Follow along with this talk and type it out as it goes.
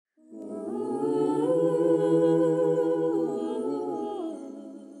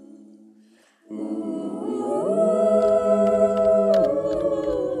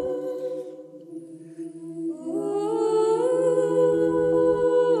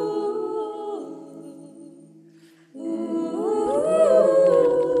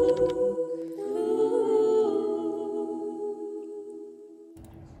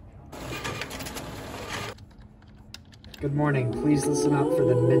morning, please listen up for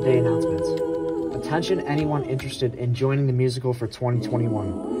the midday announcements. Attention anyone interested in joining the musical for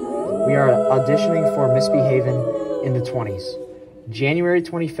 2021. We are auditioning for Misbehavin in the 20's. January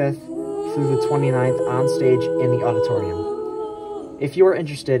 25th through the 29th on stage in the auditorium. If you are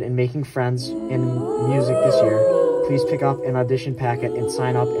interested in making friends in music this year, please pick up an audition packet and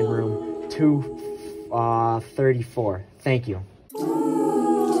sign up in room 234. Thank you.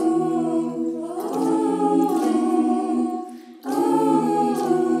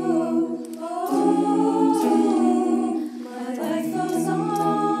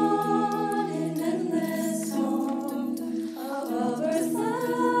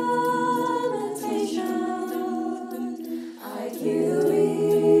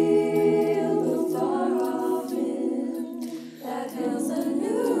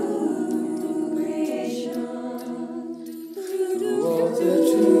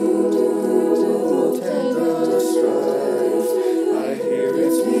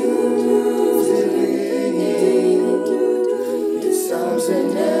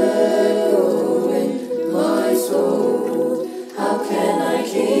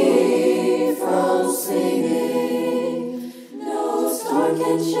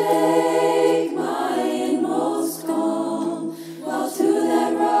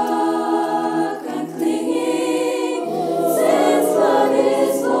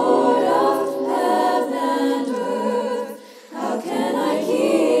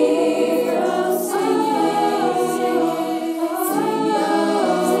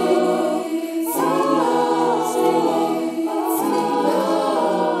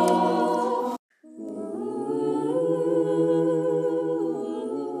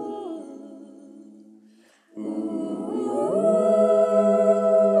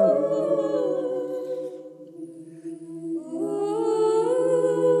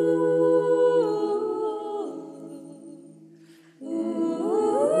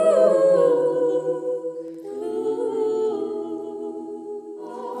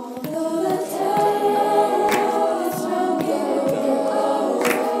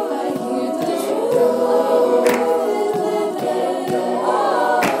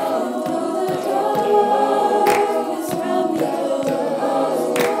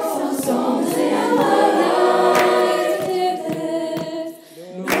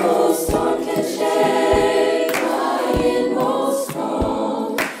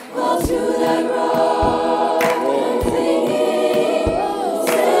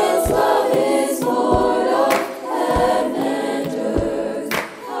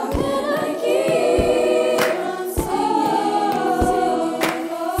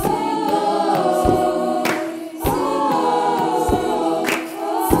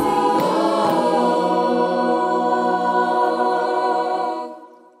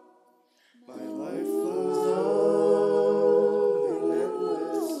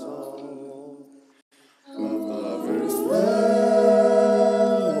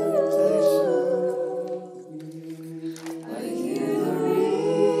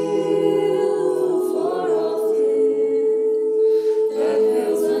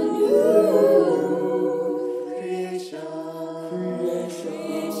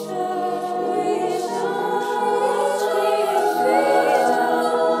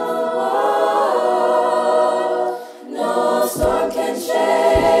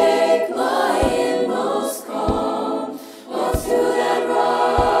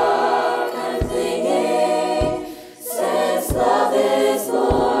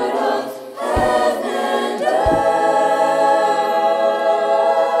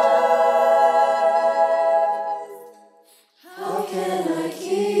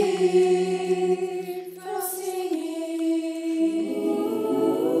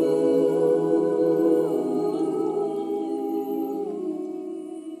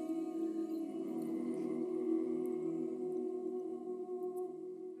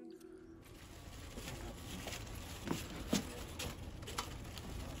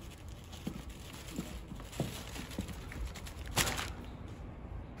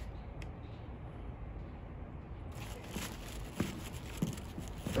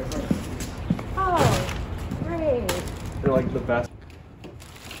 Oh, great. They're like the best.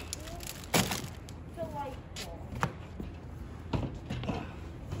 Delightful.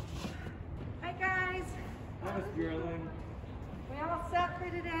 Hi guys. Hi, Miss Gerling. We all set for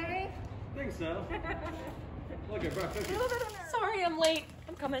today? I think so. Look at breakfast. Sorry, I'm late.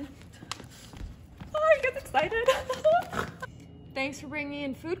 I'm coming. Oh, I get excited. Thanks for bringing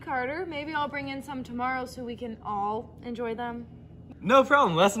in food, Carter. Maybe I'll bring in some tomorrow so we can all enjoy them. No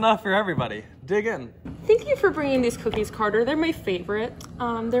problem. That's enough for everybody. Dig in. Thank you for bringing these cookies, Carter. They're my favorite.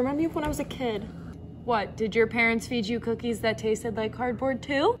 They remind me of when I was a kid. What, did your parents feed you cookies that tasted like cardboard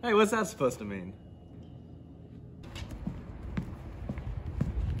too? Hey, what's that supposed to mean?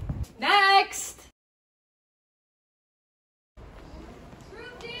 Next!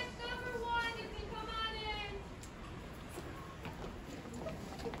 Group dance number 1, you can come on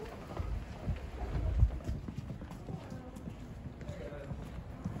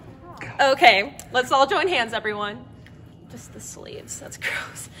in. Okay, let's all join hands, everyone. Just the sleeves, that's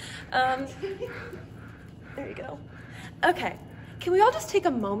gross. There you go. Okay, can we all just take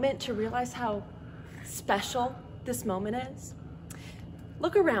a moment to realize how special this moment is?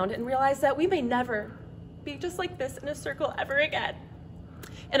 Look around and realize that we may never be just like this in a circle ever again.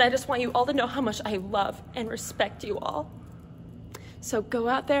 And I just want you all to know how much I love and respect you all. So go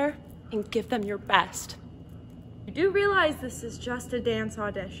out there and give them your best. You do realize this is just a dance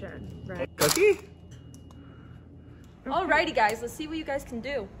audition, right? Cookie? Alrighty guys, let's see what you guys can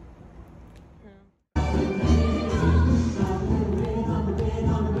do.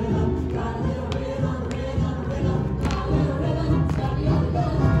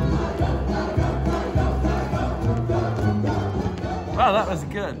 Wow, that was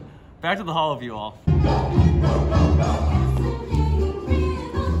good. Back to the hall of you all.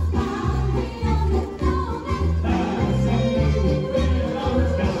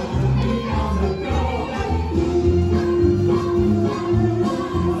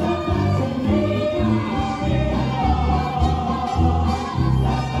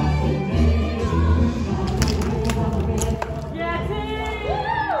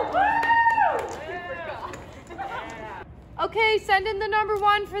 Okay, send in the number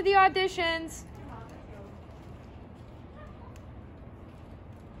 1 for the auditions.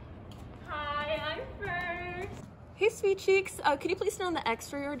 Hi, I'm first. Hey, sweet cheeks. Could you please send on the X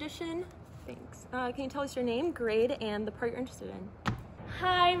for your audition? Thanks. Can you tell us your name, grade, and the part you're interested in?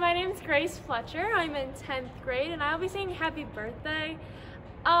 Hi, my name's Grace Fletcher. I'm in 10th grade and I'll be saying happy birthday.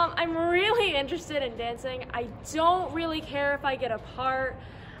 I'm really interested in dancing. I don't really care if I get a part.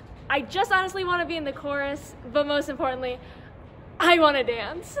 I just honestly want to be in the chorus, but most importantly, I want to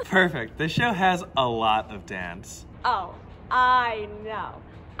dance. Perfect. This show has a lot of dance. Oh, I know.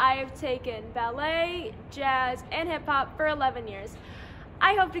 I've taken ballet, jazz, and hip hop for 11 years.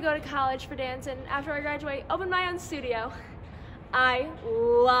 I hope to go to college for dance and after I graduate, open my own studio. I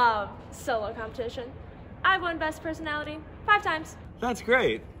love solo competition. I've won Best Personality 5 times. That's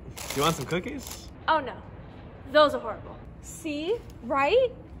great. You want some cookies? Oh no, those are horrible. See?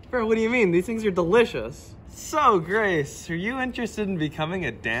 Right? Bro, what do you mean? These things are delicious. So, Grace, are you interested in becoming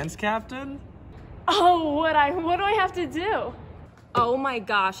a dance captain? Oh, would I? What do I have to do? Oh my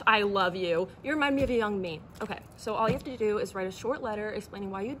gosh, I love you. You remind me of a young me. Okay, so all you have to do is write a short letter explaining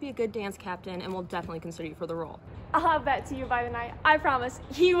why you'd be a good dance captain and we'll definitely consider you for the role. I'll have that to you by the night. I promise.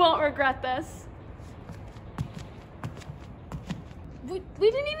 You won't regret this. We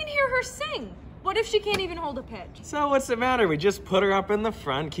didn't even hear her sing. What if she can't even hold a pitch? So what's the matter? We just put her up in the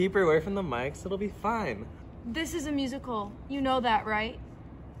front, keep her away from the mics, it'll be fine. This is a musical. You know that, right?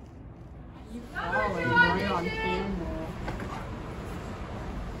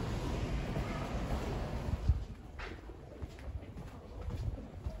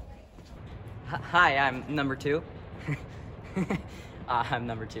 Hi, I'm number 2. I'm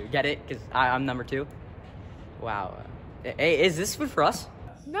number 2. Get it? Because I'm number 2. Wow. Hey, is this food for us?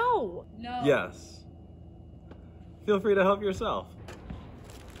 No. Yes. Feel free to help yourself.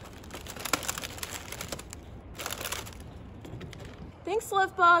 Thanks,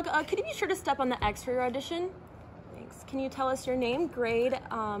 Lovebug. Could you be sure to step on the X for your audition? Thanks. Can you tell us your name, grade,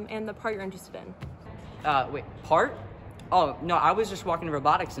 and the part you're interested in? Wait, part? Oh, no, I was just walking to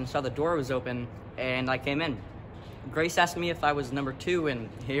robotics and saw the door was open, and I came in. Grace asked me if I was number 2, and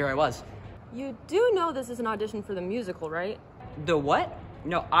here I was. You do know this is an audition for the musical, right? The what?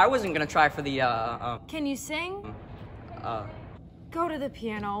 No, I wasn't gonna try for the, Can you sing? uh... Go to the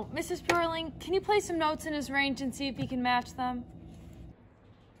piano. Mrs. Burling, can you play some notes in his range and see if he can match them?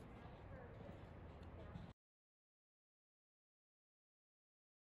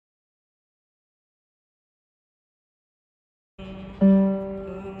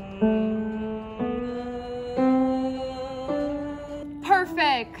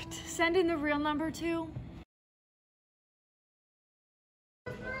 Perfect. Send in the real number 2.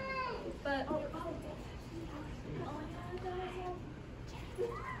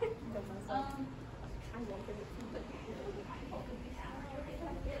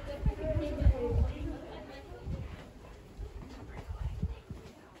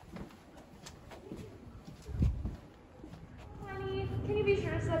 Honey, can you be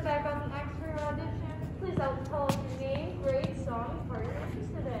sure to set back on the X for your audition? Please tell us your name, grade, song, and part you're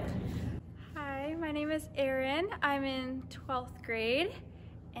interested in. Hi, my I'm in 12th grade,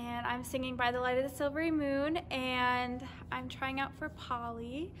 and I'm singing By the Light of the Silvery Moon, and I'm trying out for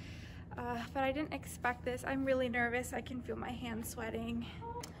Polly. But I didn't expect this. I'm really nervous. I can feel my hands sweating.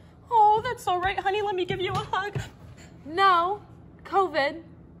 Oh, that's all right, honey. Let me give you a hug. No, COVID.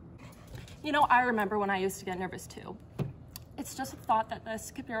 You know, I remember when I used to get nervous too. It's just a thought that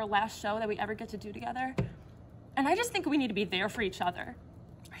this could be our last show that we ever get to do together. And I just think we need to be there for each other.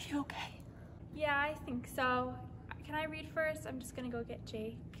 Are you okay? Yeah, I think so. Can I read first? I'm just gonna go get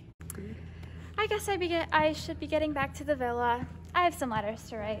Jake. I guess I should be getting back to the villa. I have some letters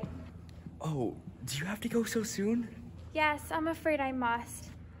to write. Oh, do you have to go so soon? Yes, I'm afraid I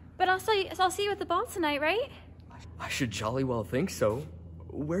must. But I'll see you at the ball tonight, right? I should jolly well think so.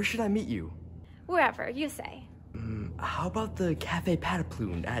 Where should I meet you? Wherever, you say. How about the Cafe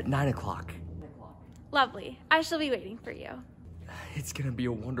Pataploon at 9 o'clock? Lovely. I shall be waiting for you. It's gonna be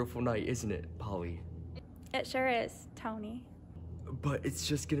a wonderful night, isn't it, Polly? It sure is, Tony. But it's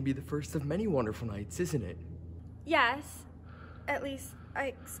just gonna be the first of many wonderful nights, isn't it? Yes. At least I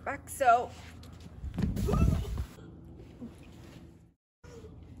expect so.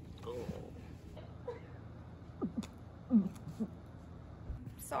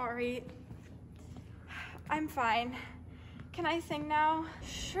 Sorry. I'm fine. Can I sing now?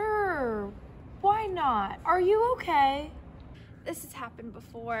 Sure. Why not? Are you okay? This has happened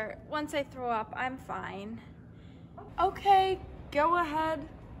before. Once I throw up, I'm fine. Okay, go ahead.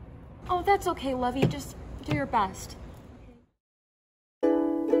 Oh, that's okay, Lovey. Just do your best.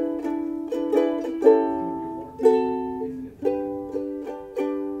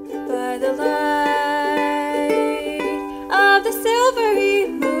 By the light of the silvery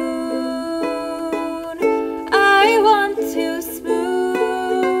moon, I want to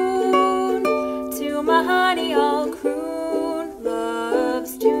swoon to my honey, all croon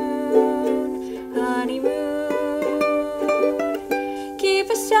love's tune. Honeymoon, keep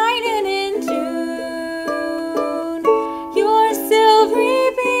us shining in June. Your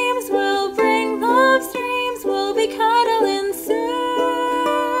silvery beams will bring love's dreams. We'll be cuddling soon.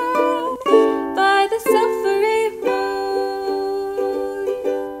 By the silvery moon,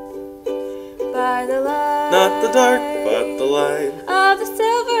 by the light, Not the dark, but the light. of the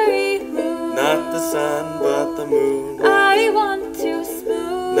silvery moon, Not the sun, but the moon. I want to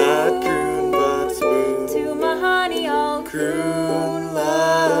spoon, Not croon, but spoon. to my honey, all Croon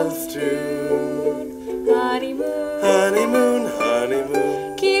love's tune. honeymoon, Honeymoon,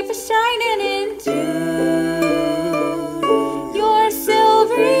 honeymoon. keep us shining in June. Your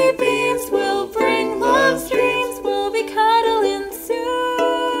silvery beams will bring love's dreams. We'll be cuddling soon.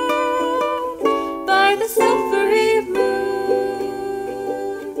 By the silvery moon.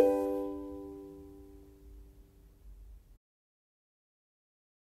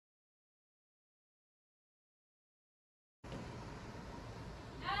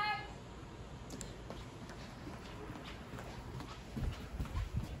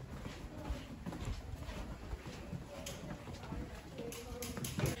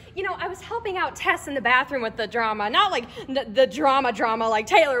 You know, I was helping out Tess in the bathroom with the drama, not like the drama like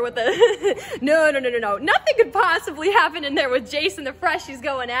Taylor with the no. Nothing could possibly happen in there with Jason the Freshies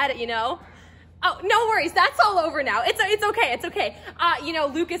going at it, you know. Oh, no worries, that's all over now. It's okay. You know,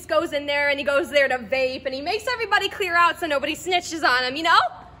 Lucas goes in there and he goes there to vape and he makes everybody clear out so nobody snitches on him, you know?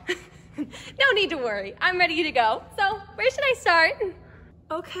 No need to worry, I'm ready to go. So, where should I start?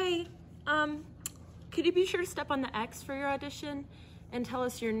 Okay, could you be sure to step on the X for your audition and tell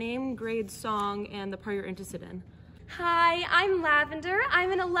us your name, grade, song, and the part you're interested in? Hi, I'm Lavender.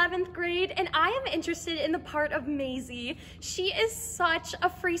 I'm in 11th grade, and I am interested in the part of Maisie. She is such a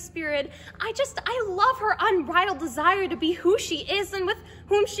free spirit. I love her unbridled desire to be who she is and with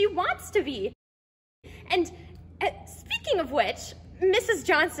whom she wants to be. And speaking of which, Mrs.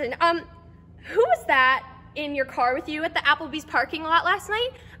 Johnson, who was that in your car with you at the Applebee's parking lot last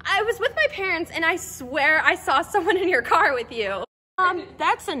night? I was with my parents, and I swear I saw someone in your car with you.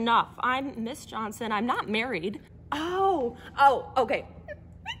 That's enough. I'm Miss Johnson. I'm not married. Oh, okay.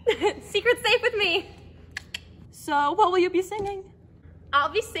 Secret's safe with me. So, what will you be singing? I'll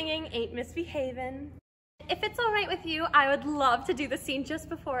be singing Ain't Misbehavin'. If it's all right with you, I would love to do the scene just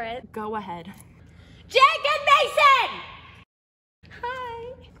before it. Go ahead. Jake and Mason!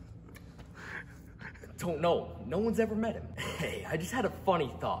 Hi. Don't know. No one's ever met him. Hey, I just had a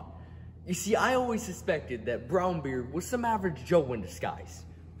funny thought. You see, I always suspected that Brownbeard was some average Joe in disguise.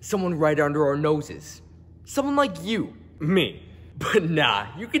 Someone right under our noses. Someone like you. Me. But nah,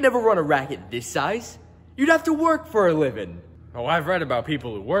 you can never run a racket this size. You'd have to work for a living. Oh, I've read about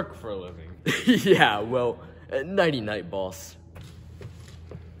people who work for a living. Yeah, well, nighty-night, boss.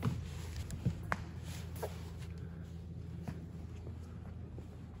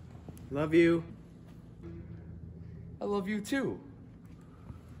 Love you. I love you too.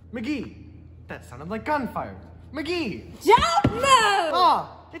 McGee! That sounded like gunfire. McGee! Don't move!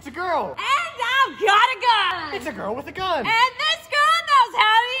 Ah! It's a girl! And I've got a gun! It's a girl with a gun! And this girl knows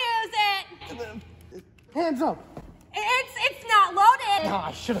how to use it! Hands up! It's not loaded! Ah,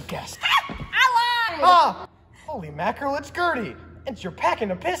 I should have guessed. I lied! Ah! Holy mackerel, it's Gertie! And you're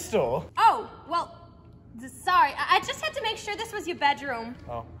packing a pistol! Oh, well, sorry. I just had to make sure this was your bedroom.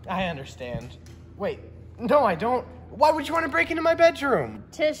 Oh, I understand. Wait, no I don't. Why would you want to break into my bedroom?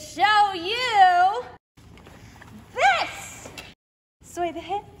 To show you this! Sway the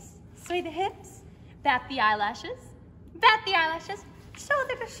hips, sway the hips, bat the eyelashes,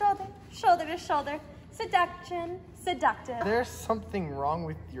 shoulder to shoulder, shoulder to shoulder, seduction, seductive. There's something wrong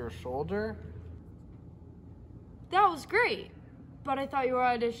with your shoulder? That was great. But I thought you were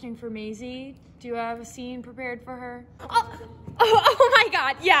auditioning for Maisie. Do you have a scene prepared for her? Oh my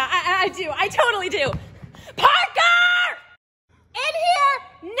God, yeah, I do. I totally do. Parker! In here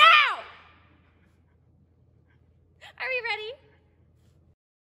now! Are we ready?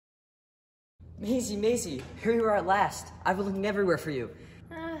 Maisie, here you are at last. I've been looking everywhere for you.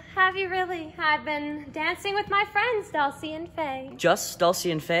 Have you really? I've been dancing with my friends, Dulcie and Faye. Just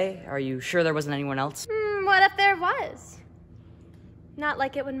Dulcie and Faye? Are you sure there wasn't anyone else? What if there was? Not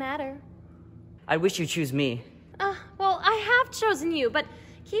like it would matter. I wish you'd choose me. Well, I have chosen you, but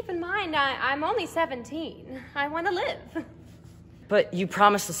keep in mind, I'm only 17. I want to live. But you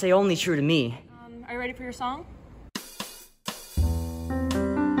promised to stay only true to me. Are you ready for your song?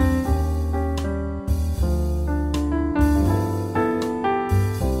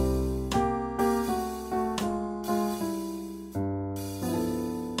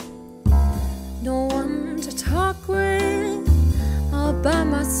 No one to talk with, all by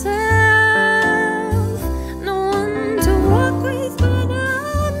myself. No one to walk with, but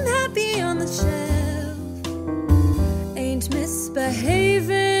I'm happy on the shelf. Ain't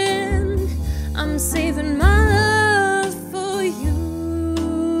misbehaving, I'm saving my love for you.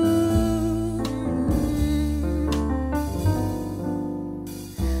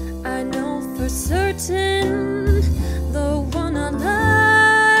 I know for certain the one I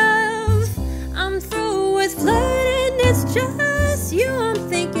love. I'm through with flirting, it's just you I'm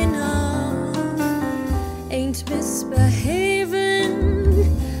thinking of. Ain't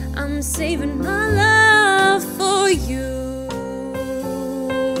misbehaving, I'm saving my love for you.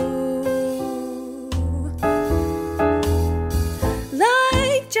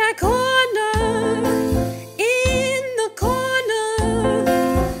 Like Jack Horner in the corner,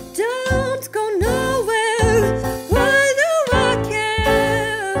 don't go nowhere, why do I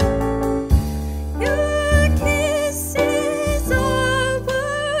care? Your kisses are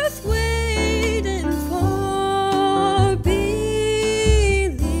worth waiting for,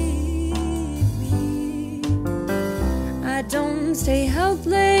 believe me. I don't stay out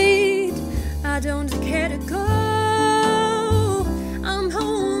late, I don't care to go. I'm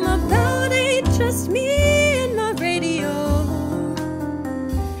home about 8, just me and my radio.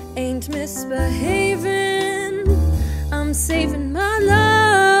 Ain't misbehaving, I'm saving my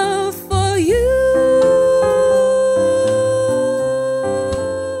love for you.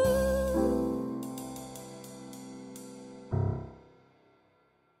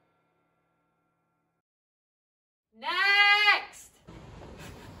 Next!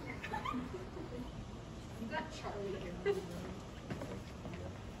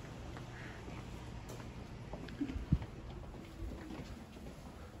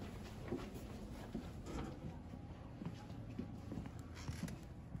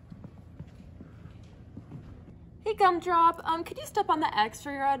 Hey Gumdrop, could you step on the X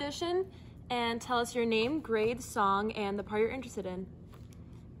for your audition and tell us your name, grade, song, and the part you're interested in?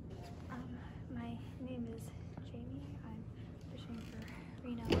 My name is Jamie. I'm fishing for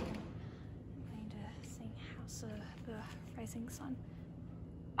Reno. I'm going to sing House of the Rising Sun.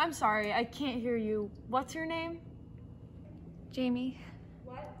 I'm sorry, I can't hear you. What's your name? Jamie.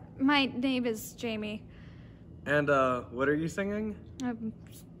 What? My name is Jamie. And, what are you singing? I'm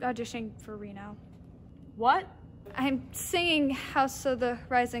auditioning for Reno. What? I'm singing House of the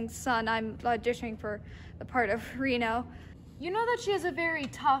Rising Sun. I'm auditioning for the part of Reno. You know that she has a very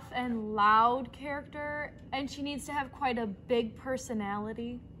tough and loud character, and she needs to have quite a big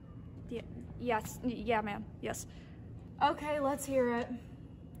personality? Yes, ma'am, yes. Okay, let's hear it.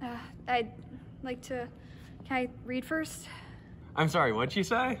 I'd like to, can I read first? I'm sorry, what'd you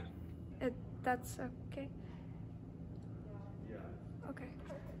say? That's okay. Okay.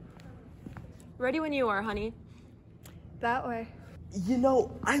 Ready when you are, honey. That way. You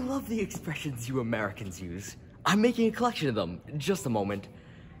know, I love the expressions you Americans use. I'm making a collection of them. Just a moment.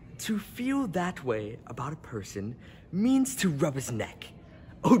 To feel that way about a person means to rub his neck.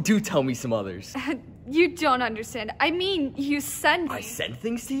 Oh, do tell me some others. You don't understand. I mean, you send me. I send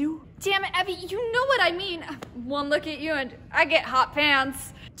things to you? Damn it, Evie, you know what I mean. One look at you and I get hot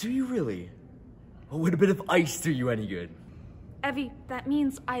pants. Do you really? Or would a bit of ice do you any good? Evie, that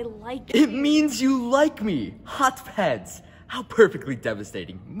means I like you. It means you like me. Hot pants. How perfectly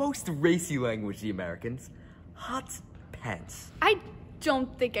devastating. Most racy language, the Americans. Hot pants. I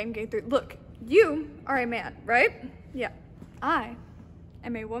don't think I'm getting through. Look, you are a man, right? Yeah. I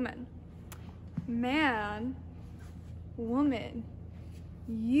am a woman. Man, woman,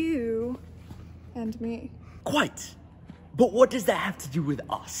 you, and me. Quite. But what does that have to do with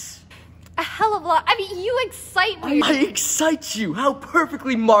us? A hell of a lot. I mean, you excite me. I excite you. How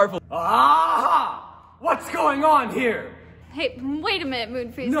perfectly marvelous. Aha! What's going on here? Hey, wait a minute,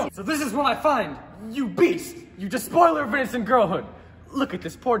 Moonface. No, so this is what I find. You beast! You despoiler of innocent girlhood. Look at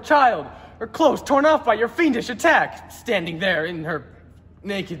this poor child. Her clothes torn off by your fiendish attack. Standing there in her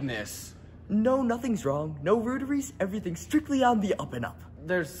nakedness. No, nothing's wrong. No ruderies. Everything's strictly on the up and up.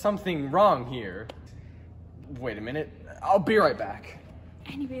 There's something wrong here. Wait a minute. I'll be right back.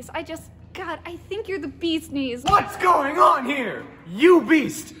 Anyways, God, I think you're the bee's knees. What's going on here? You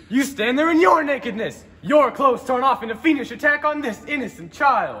beast! You stand there in your nakedness! Your clothes torn off in a fiendish attack on this innocent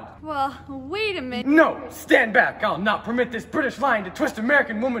child! Well, wait a minute. No! Stand back! I'll not permit this British lion to twist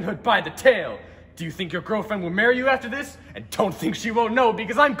American womanhood by the tail! Do you think your girlfriend will marry you after this? And don't think she won't know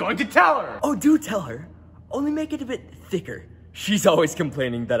because I'm going to tell her! Oh, do tell her. Only make it a bit thicker. She's always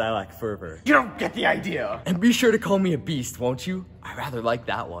complaining that I lack fervor. You don't get the idea! And be sure to call me a beast, won't you? I rather like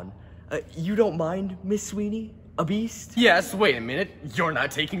that one. You don't mind, Miss Sweeney? A beast? Yes, wait a minute. You're not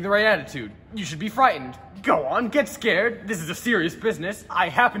taking the right attitude. You should be frightened. Go on, get scared. This is a serious business. I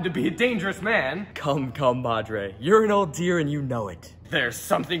happen to be a dangerous man. Come, Padre. You're an old dear and you know it. There's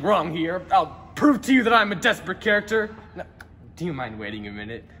something wrong here. I'll prove to you that I'm a desperate character. Now, do you mind waiting a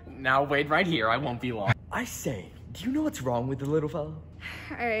minute? Now wait right here. I won't be long. I say, do you know what's wrong with the little fellow?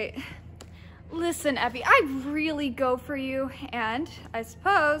 All right. Listen, Evie, I really go for you, and I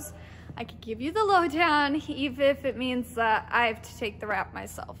suppose I could give you the lowdown, even if it means that I have to take the rap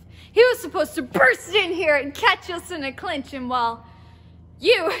myself. He was supposed to burst in here and catch us in a clinch, and well,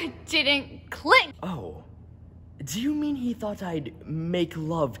 you didn't clinch. Oh, do you mean he thought I'd make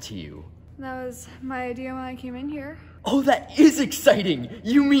love to you? That was my idea when I came in here. Oh, that is exciting!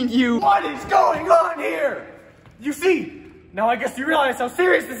 You mean you— What is going on here? You see, now I guess you realize how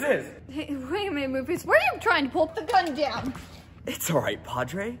serious this is. Hey, wait a minute, Moonface. Where are you trying to pull the gun down? It's all right,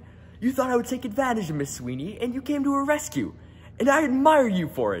 Padre. You thought I would take advantage of Miss Sweeney, and you came to her rescue. And I admire you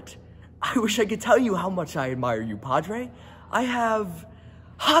for it. I wish I could tell you how much I admire you, Padre. I have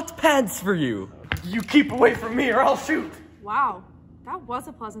hot pants for you. You keep away from me or I'll shoot. Wow, that was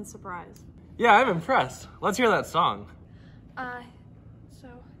a pleasant surprise. Yeah, I'm impressed. Let's hear that song. So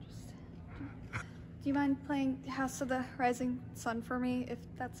just, do you mind playing House of the Rising Sun for me, if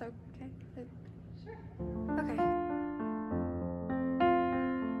that's okay? Sure. Okay.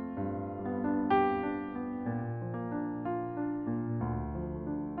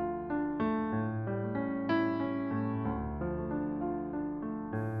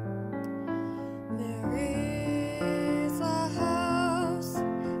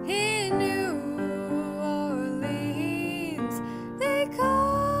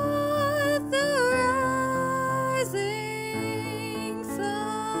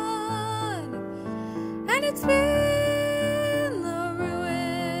 It's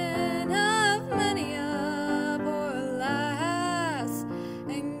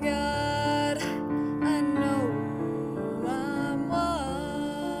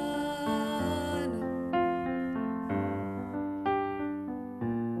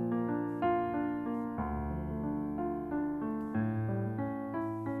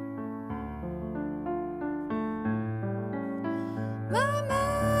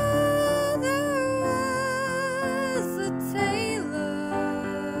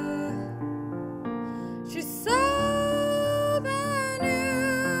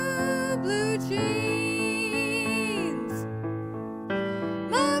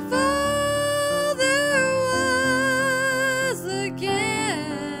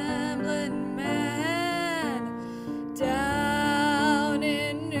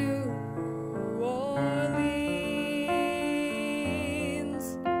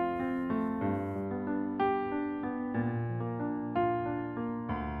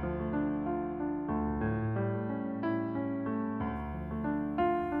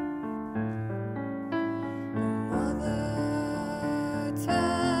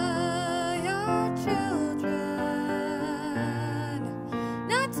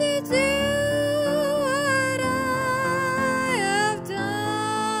to do what I have done.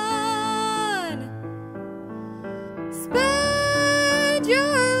 Spend your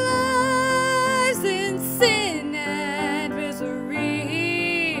lives in sin and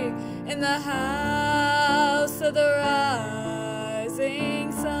misery in the house of the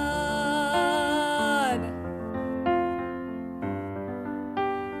rising sun.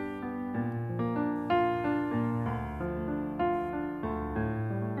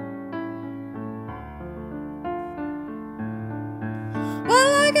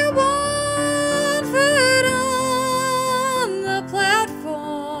 Well, I got one foot on the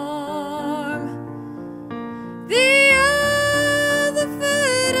platform, the other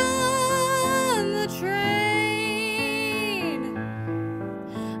foot on the train.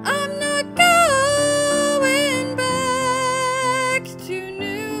 I'm not going back to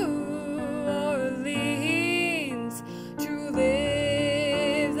New Orleans to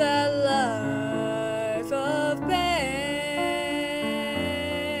live that life of pain.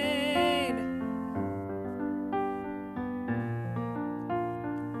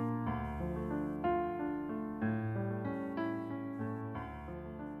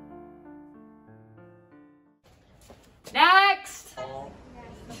 Next!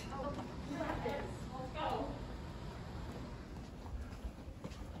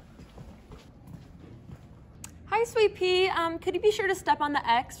 Hi, Sweet Pea. Could you be sure to step on the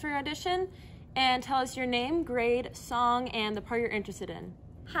X for your audition and tell us your name, grade, song, and the part you're interested in?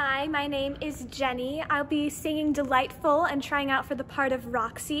 Hi, my name is Jenny. I'll be singing Delightful and trying out for the part of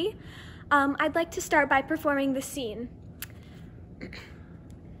Roxy. I'd like to start by performing the scene.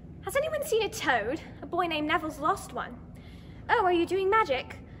 Has anyone seen a toad? A boy named Neville's lost one. Oh, are you doing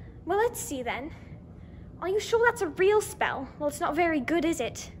magic? Well, let's see then. Are you sure that's a real spell? Well, it's not very good, is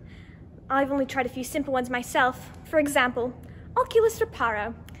it? I've only tried a few simple ones myself. For example, Oculus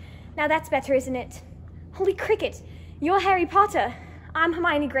Reparo. Now that's better, isn't it? Holy cricket, you're Harry Potter. I'm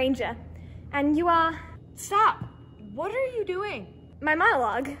Hermione Granger. And you are... Stop! What are you doing? My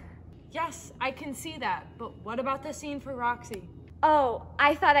monologue. Yes, I can see that, but what about the scene for Roxy? Oh,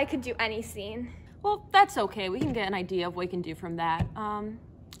 I thought I could do any scene. Well, that's okay. We can get an idea of what we can do from that. Are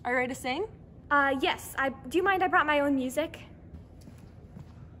you ready to sing? Yes. Do you mind I brought my own music?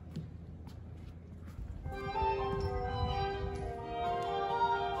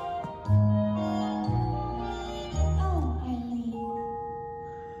 Oh, Eileen,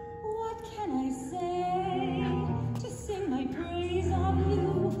 what can I say? To sing my praise of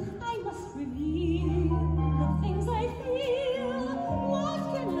you, I must reveal the things I feel. What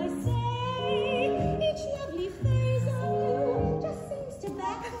can I say? Each lovely phase of you just seems to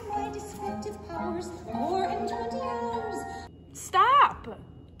back my descriptive powers more in 20 hours. Stop!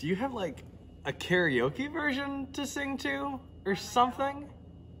 Do you have like a karaoke version to sing to or something?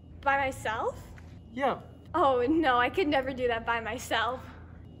 By myself? Yeah. Oh, no, I could never do that by myself.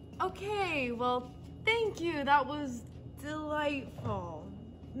 Okay, well, thank you. That was delightful.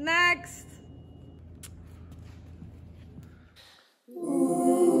 Next!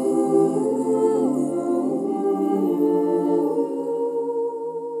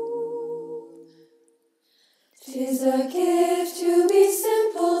 Tis a gift to be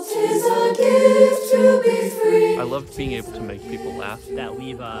simple, tis a gift to be free. I love being able to make people laugh. That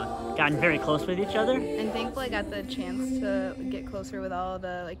we've gotten very close with each other. And thankfully I got the chance to get closer with all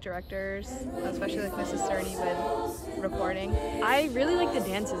the directors, especially Mrs. Cerny with recording. I really like the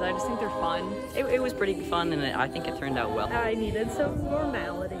dances. I just think they're fun. It was pretty fun, and I think it turned out well. I needed some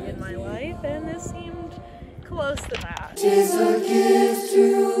normality in my life, and this seemed close to that. Tis a gift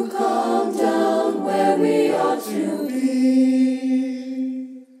to calm down where we ought to be.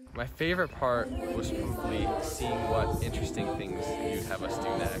 My favorite part was probably seeing what interesting things you'd have us do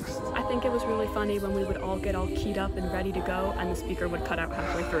next. I think it was really funny when we would all get all keyed up and ready to go, and the speaker would cut out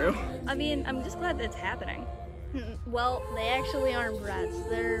halfway through. I mean, I'm just glad that's happening. Well, they actually aren't brats.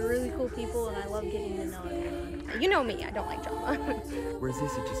 They're really cool people, and I love getting to know everyone. You know me, I don't like drama. Whereas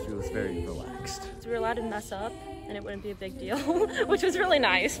this, it just feels very relaxed. So we were allowed to mess up, and it wouldn't be a big deal, which was really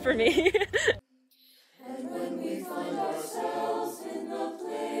nice for me. And when we find ourselves in the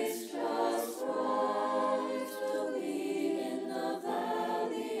place just right, we'll be in the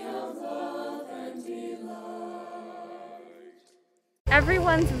valley of love and delight.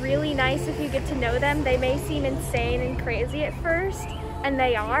 Everyone's really nice if you get to know them. They may seem insane and crazy at first, and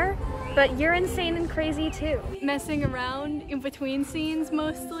they are, But you're insane and crazy too. Messing around in between scenes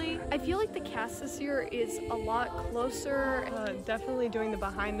mostly. I feel like the cast this year is a lot closer. Definitely doing the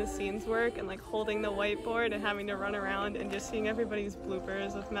behind the scenes work and like holding the whiteboard and having to run around and just seeing everybody's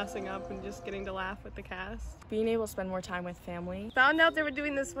bloopers of messing up and just getting to laugh with the cast. Being able to spend more time with family. Found out they were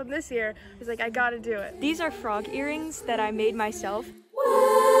doing this one this year. I was like, I gotta do it. These are frog earrings that I made myself.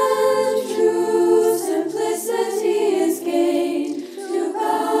 When true simplicity is gained, to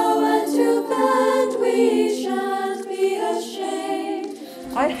bow and to bend we shan't be ashamed.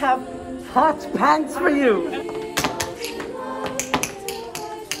 I have hot pants for you.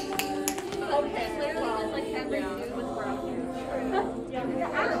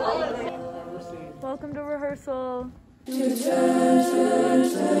 Welcome to rehearsal. To turn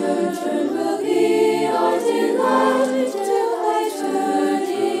will be our delight, till by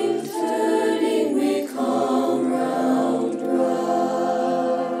turning we come round right.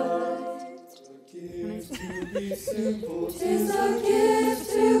 'Tis a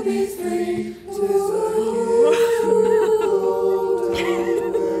gift to be free, 'tis a gift to go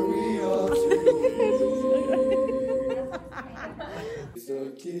down where we ought to be. 'Tis a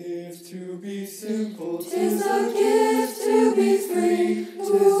gift to be simple, 'tis a gift to be free,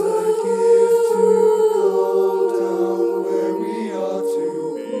 'tis a gift to go down where we ought to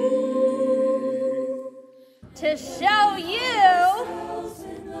be. To show you!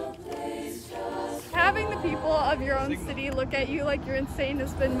 Having the people of your own city look at you like you're insane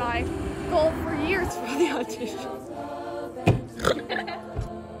has been my goal for years for the audition.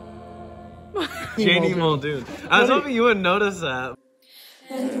 Janie Muldoon. I was hoping you wouldn't notice that.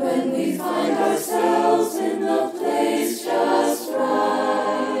 And when we find ourselves in the place just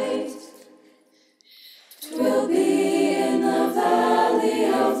right, 'twill be in the valley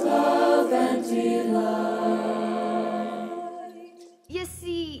of love and delight. You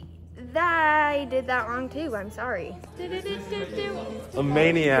see, I did that wrong too. I'm sorry. A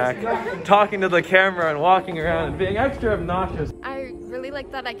maniac. Talking to the camera and walking around and being extra obnoxious. I really like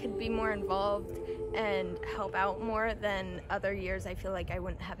that I could be more involved and help out more than other years. I feel like I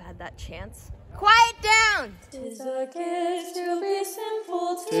wouldn't have had that chance. Quiet down! 'Tis a gift to be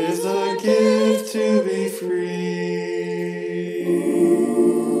simple, 'Tis a gift to be free.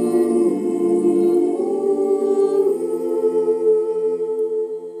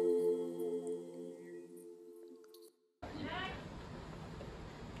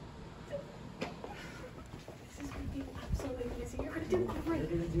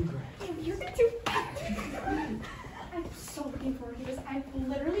 I'm so looking forward to this. I've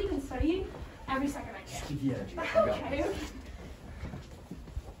literally been studying every second I can. Keep the energy. Okay.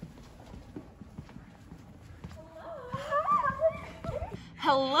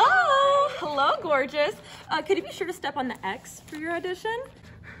 Hello! Hello, gorgeous. Could you be sure to step on the X for your audition?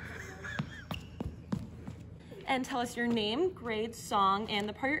 And tell us your name, grade, song, and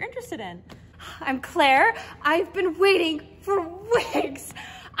the part you're interested in. I'm Claire. I've been waiting for weeks.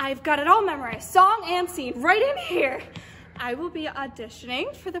 I've got it all memorized, song and scene, right in here. I will be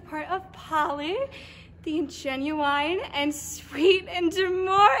auditioning for the part of Polly, the genuine and sweet and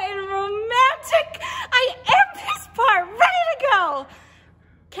demure and romantic. I am this part, ready to go.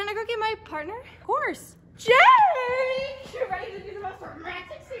 Can I go get my partner? Of course. Jay! You're ready to do the most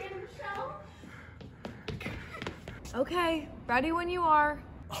romantic scene in the show? Okay, ready when you are.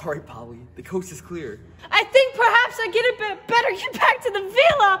 All right, Polly, the coast is clear. I think perhaps I get a bit better get back to the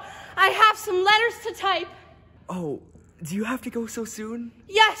villa. I have some letters to type. Oh, do you have to go so soon?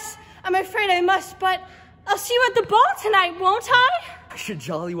 Yes, I'm afraid I must, but I'll see you at the ball tonight, won't I? I should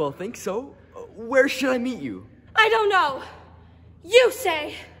jolly well think so. Where should I meet you? I don't know. You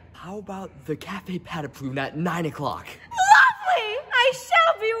say. How about the Cafe Pataploon at 9 o'clock? Lovely! I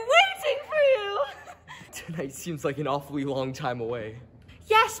shall be waiting for you. Tonight seems like an awfully long time away.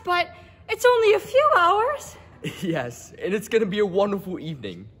 Yes, but it's only a few hours. Yes, and it's gonna be a wonderful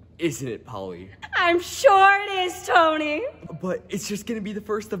evening, isn't it, Polly? I'm sure it is, Tony. But it's just gonna be the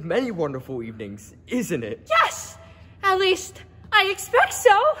first of many wonderful evenings, isn't it? Yes! At least, I expect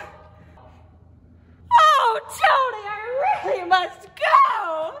so. Oh, Tony, I really must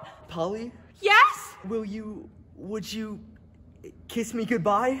go! Polly? Yes? Would you kiss me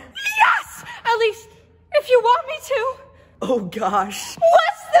goodbye? Yes! At least, if you want me to. Oh, gosh.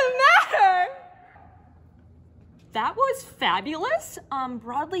 What's the matter? That was fabulous.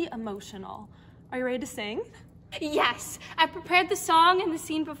 Broadly emotional. Are you ready to sing? Yes, I prepared the song and the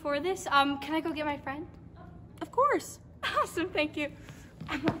scene before this. Can I go get my friend? Of course. Awesome, thank you.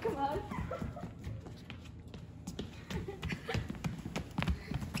 Come on.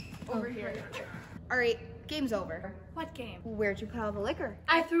 Over here. All right, Game's over. What game? Where'd you put all the liquor?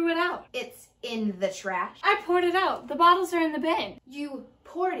 I threw it out. It's in the trash. I poured it out. The bottles are in the bin. You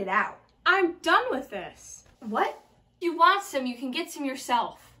poured it out. I'm done with this. What? If you want some, you can get some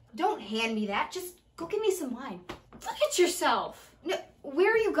yourself. Don't hand me that. Just go get me some wine. Look at yourself. No,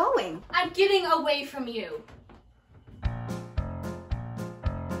 where are you going? I'm getting away from you.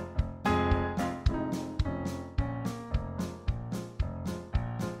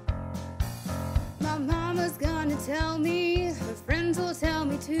 My mama's gonna tell me, her friends will tell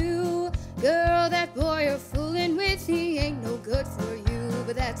me too. Girl, that boy you're fooling with, he ain't no good for you.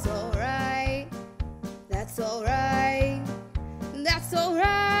 But that's alright, that's alright, that's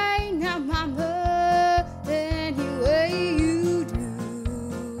alright. Now mama, any way you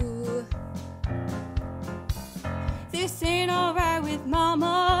do. This ain't alright with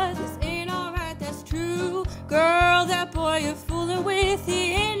mama, this ain't alright, that's true. Girl, that boy you're fooling with,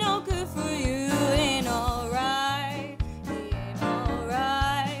 he ain't no good for you. Ain't alright, he ain't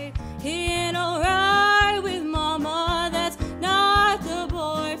alright, he ain't alright with mama, that's not the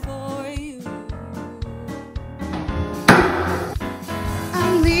boy for you.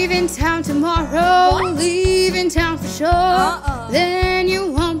 I'm leaving town tomorrow, leaving town for sure. Then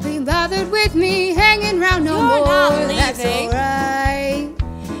you won't be bothered with me hanging around no more. That's alright,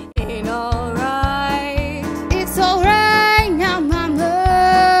 ain't alright, it's alright now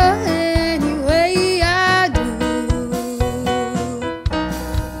mama, anyway I do.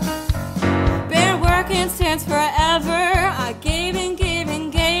 Been working since forever, I gave and gave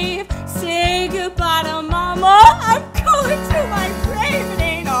and gave. Say goodbye to mama, I'm going to my grave. It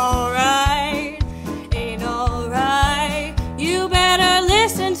ain't alright, ain't alright. You better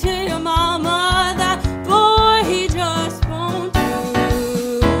listen to your mama, that boy he just won't do.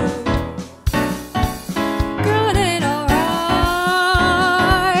 Girl, it ain't alright.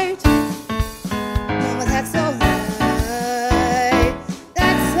 Mama, that's alright,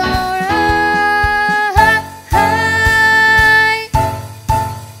 that's alright.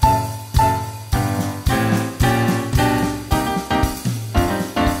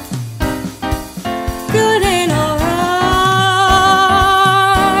 Good ain't alright.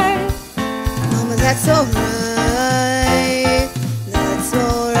 Mama, that's alright, that's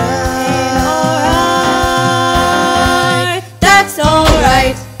alright, that's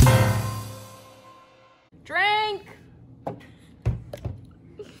alright. Drink!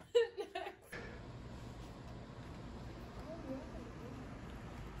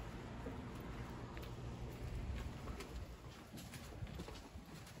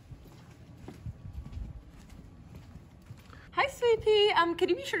 Hi, Sweet Pea. Could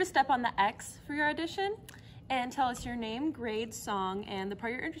you be sure to step on the X for your audition and tell us your name, grade, song, and the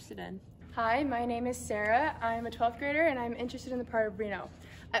part you're interested in? Hi, my name is Sarah. I'm a 12th grader and I'm interested in the part of Reno.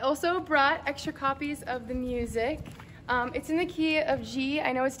 I also brought extra copies of the music. It's in the key of G.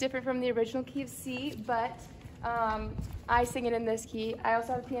 I know it's different from the original key of C, but I sing it in this key. I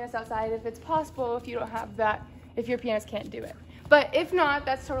also have a pianist outside if it's possible, if you don't have that, if your pianist can't do it. But if not,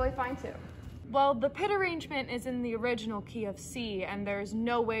 that's totally fine too. Well, the pit arrangement is in the original key of C, and there's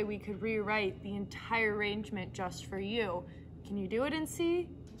no way we could rewrite the entire arrangement just for you. Can you do it in C?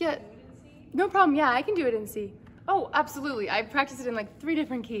 Yeah, no problem. Yeah, I can do it in C. Oh, absolutely. I practiced it in like 3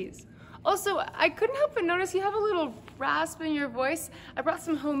 different keys. Also, I couldn't help but notice you have a little rasp in your voice. I brought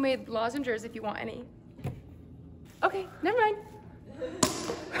some homemade lozenges if you want any. Okay, never mind.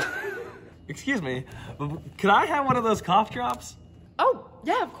 Excuse me, could I have one of those cough drops? Oh,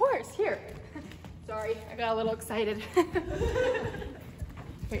 yeah, of course. Here. Sorry, I got a little excited.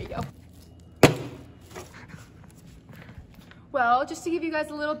 Here you go. Well, just to give you guys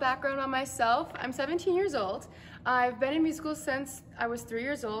a little background on myself, I'm 17 years old. I've been in musicals since I was 3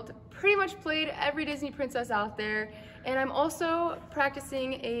 years old, pretty much played every Disney princess out there, and I'm also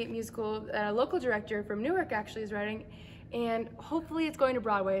practicing a musical that a local director from Newark actually is writing, and hopefully it's going to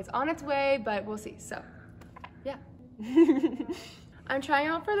Broadway. It's on its way, but we'll see, so, yeah. I'm trying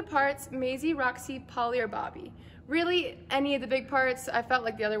out for the parts Maisie, Roxy, Polly, or Bobby. Really, any of the big parts, I felt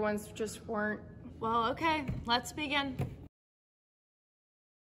like the other ones just weren't. Well, okay, let's begin.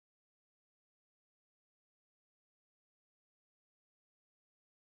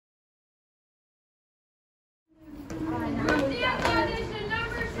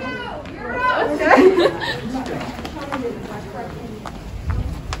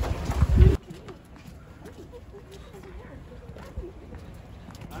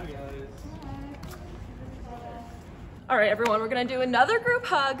 All right, everyone, we're gonna do another group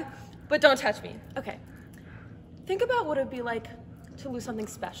hug, but don't touch me. Okay. Think about what it'd be like to lose something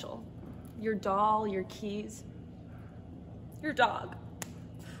special. Your doll, your keys, your dog.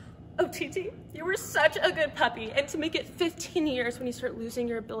 Oh, TT, you were such a good puppy. And to make it 15 years when you start losing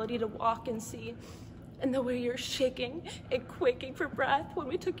your ability to walk and see, and the way you're shaking and quaking for breath when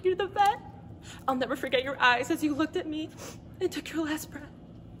we took you to the vet. I'll never forget your eyes as you looked at me and took your last breath.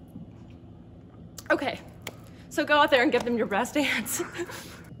 Okay, so go out there and give them your best dance.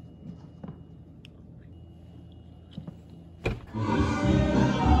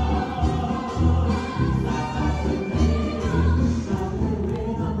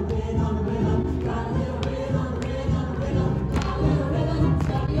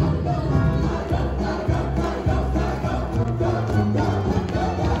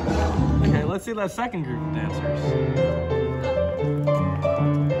 Okay, let's see that second group of dancers.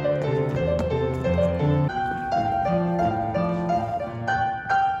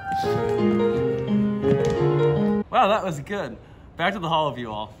 Wow, that was good. Back to the hall of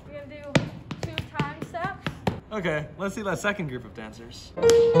you all. We're gonna do 2 time steps. Okay, let's see that second group of dancers.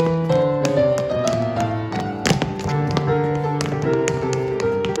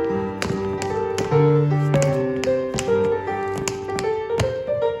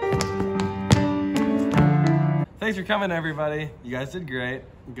 Thanks for coming, everybody. You guys did great.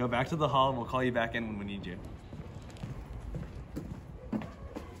 Go back to the hall and we'll call you back in when we need you.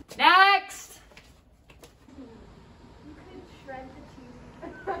 Next!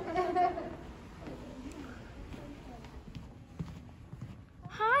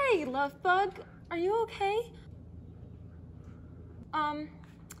 Hi, love bug. Are you okay?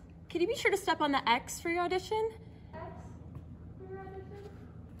 Could you be sure to step on the X for your audition?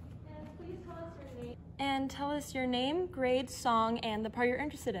 And tell us your name, grade, song, and the part you're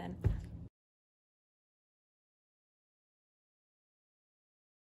interested in.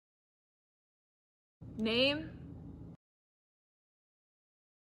 Name?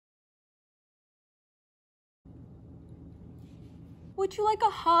 Would you like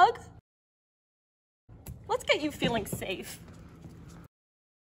a hug? Let's get you feeling safe.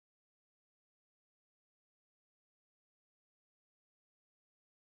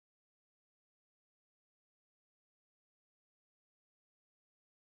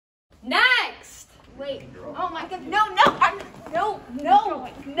 Next! Wait. Oh my god. No, no.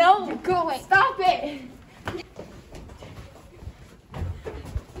 You're going. Stop it.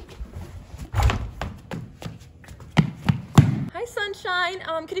 Hi, Sunshine.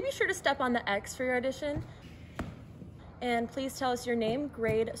 Could you be sure to step on the X for your audition? And please tell us your name,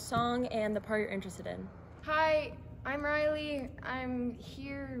 grade, song, and the part you're interested in. Hi, I'm Riley. I'm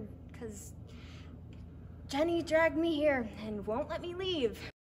here because Jenny dragged me here and won't let me leave.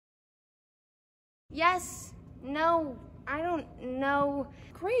 Yes, no, I don't know.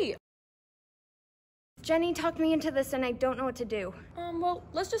 Great. Jenny talked me into this and I don't know what to do. Well,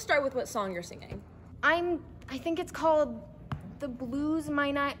 let's just start with what song you're singing. I think it's called The Blues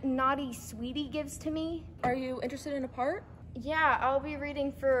My Naughty Sweetie Gives to Me. Are you interested in a part? Yeah, I'll be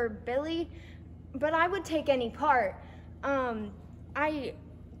reading for Billy, but I would take any part. I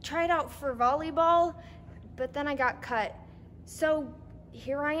tried out for volleyball, but then I got cut. So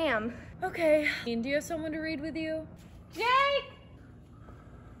here I am. Okay. Do you have someone to read with you? Jake!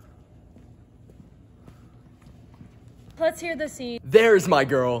 Let's hear the scene. There's my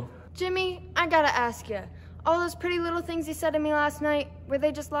girl. Jimmy, I gotta ask you. All those pretty little things you said to me last night, were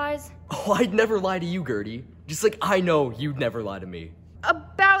they just lies? Oh, I'd never lie to you, Gertie. Just like I know you'd never lie to me.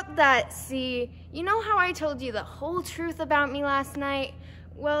 About that, see, you know how I told you the whole truth about me last night?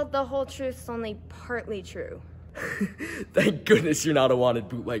 Well, the whole truth's only partly true. Thank goodness you're not a wanted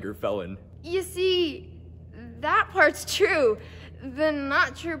bootlegger felon. You see, that part's true. The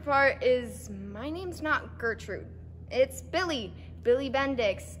not true part is my name's not Gertrude. It's Billy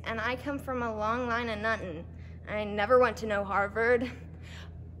Bendix, and I come from a long line of nuttin'. I never went to no Harvard.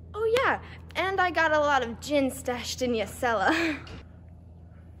 Oh yeah, and I got a lot of gin stashed in your cellar.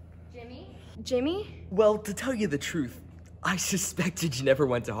 Jimmy? Well, to tell you the truth, I suspected you never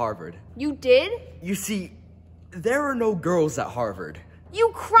went to Harvard. You did? You see, there are no girls at Harvard.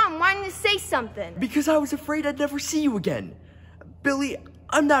 You crumb, why didn't you say something? Because I was afraid I'd never see you again. Billy,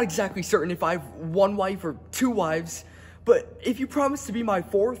 I'm not exactly certain if I have 1 wife or 2 wives, but if you promise to be my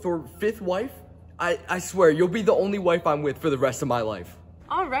 4th or 5th wife, I swear you'll be the only wife I'm with for the rest of my life.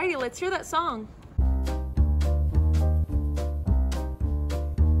 Alrighty, let's hear that song.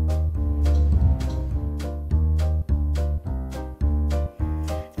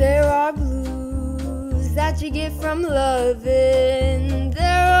 There are blues that you get from loving.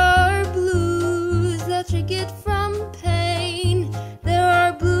 There are blues that you get from pain. There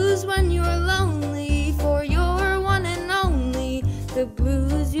are blues when you're lonely, for you're one and only. The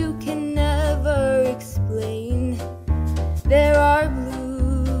blues you can never explain. There are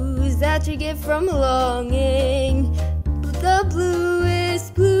blues you get from longing. The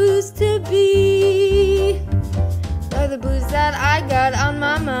bluest blues to be are the blues that I got on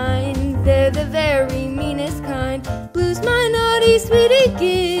my mind. They're the very meanest kind. Blues my naughty sweetie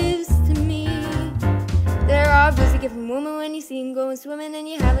gives to me. There are blues you get from women when you see them going swimming and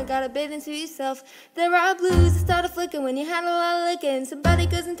you haven't got a bathing suit yourself. There are blues that start a flicking when you had a lot of liquor and somebody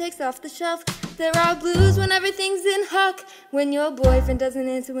goes and takes it off the shelf. There are blues when everything's in hock, when your boyfriend doesn't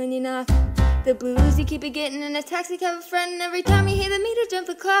answer when you knock. The blues you keep getting in a taxi cab with a friend, and every time you hear the meter jump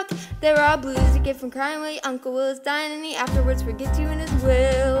the clock. There are blues you get from crying while your Uncle Will is dying and he afterwards forgets you in his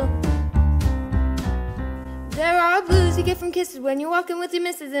will. There are blues you get from kisses when you're walking with your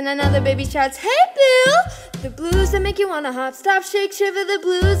missus and another baby shouts, "Hey Bill!" The blues that make you wanna hop, stop, shake, shiver. The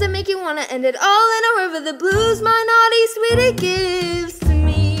blues that make you wanna end it all in a river. The blues my naughty sweetie gives to me.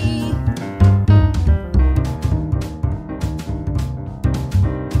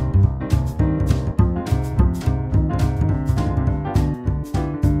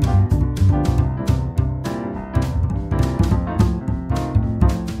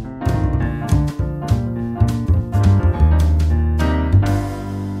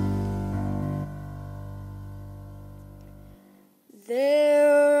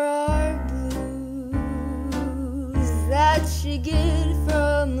 There are blues that you get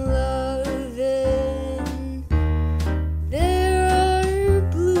from loving. There are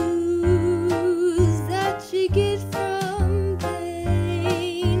blues that you get from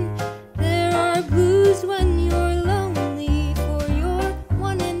pain. There are blues when you're lonely for your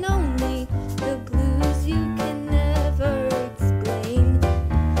one and only. The blues you can never explain.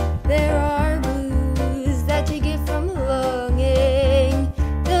 There are blues that you get from longing.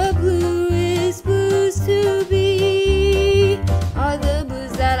 The bluest blues to be are the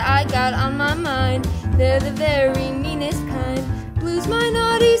blues that I got on my mind. They're the very meanest kind. Blues my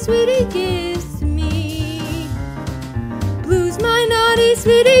naughty sweetie gives to me. Blues my naughty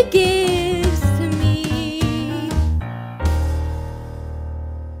sweetie gives to me.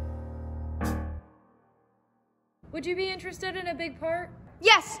 Would you be interested in a big part?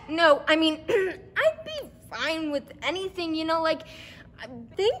 Yes, no, I mean, I'd be fine with anything, you know, like...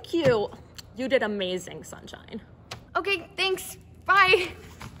 Thank you. You did amazing, Sunshine. Okay, thanks. Bye.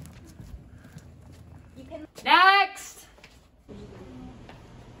 Next!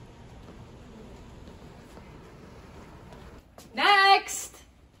 Next!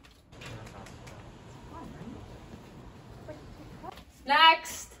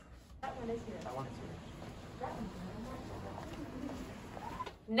 Next!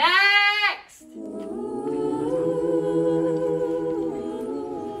 Next! Next!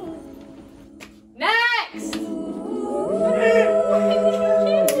 Next!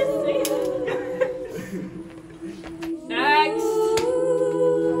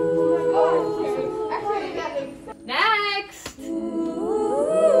 Next!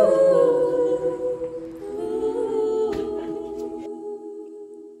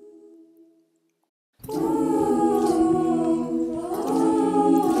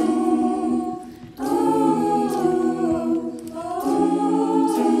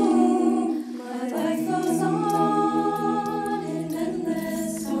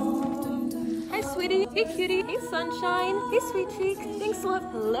 Hey cutie, hey sunshine, hey sweet cheek, thanks love,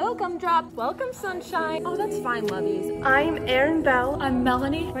 hello gumdrop, welcome sunshine. Oh that's fine lovies. I'm Erin Bell. I'm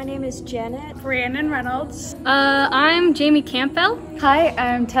Melanie. My name is Janet. Rhiannon Reynolds. I'm Jamie Campbell. Hi,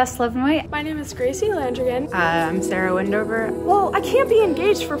 I'm Tess Levenwhite. My name is Gracie Landrigan. I'm Sarah Wendover. Well, I can't be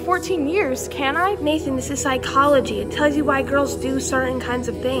engaged for 14 years, can I? Nathan, this is psychology. It tells you why girls do certain kinds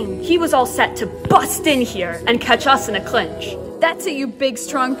of things. He was all set to bust in here and catch us in a clinch. That's it, you big,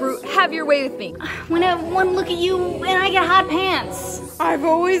 strong brute. Have your way with me. When I one look at you and I get hot pants. I've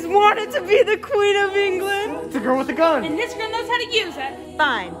always wanted to be the Queen of England. The girl with the gun. And this girl knows how to use it.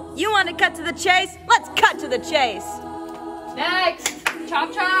 Fine. You want to cut to the chase? Let's cut to the chase. Next!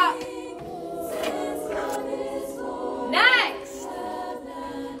 Chop chop! Next!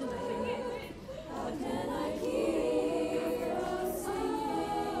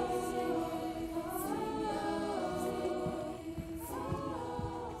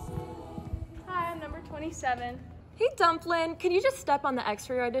 Hi, I'm number 27. Hey Dumplin', could you just step on the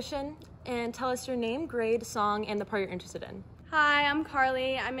X-ray audition and tell us your name, grade, song, and the part you're interested in? Hi, I'm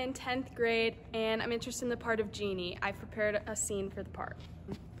Carly. I'm in 10th grade, and I'm interested in the part of Jeannie. I've prepared a scene for the part.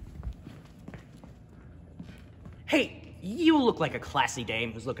 Hey, you look like a classy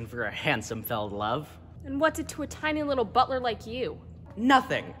dame who's looking for a handsome fella to love. And what's it to a tiny little butler like you?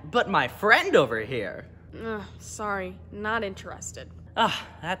 Nothing, but my friend over here. Ugh, sorry, not interested. Ah,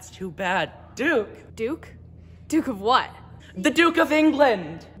 that's too bad. Duke. Duke? Duke of what? The Duke of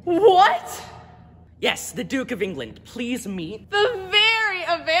England! What? Yes, the Duke of England. Please meet. The very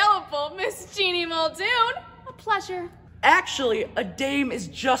available Miss Jeannie Muldoon. A pleasure. Actually, a dame is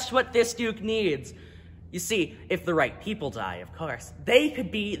just what this Duke needs. You see, if the right people die, of course, they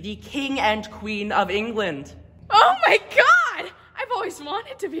could be the King and Queen of England. Oh my God! I've always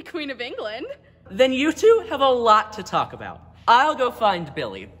wanted to be Queen of England. Then you two have a lot to talk about. I'll go find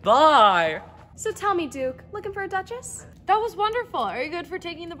Billy. Bye! So tell me, Duke, looking for a duchess? That was wonderful. Are you good for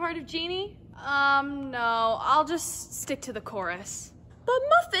taking the part of Jeannie? No, I'll just stick to the chorus. But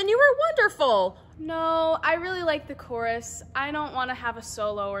Muffin, you were wonderful. No, I really like the chorus. I don't want to have a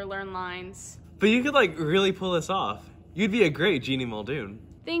solo or learn lines. But you could like really pull this off. You'd be a great Jeannie Muldoon.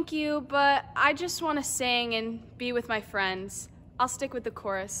 Thank you, but I just want to sing and be with my friends. I'll stick with the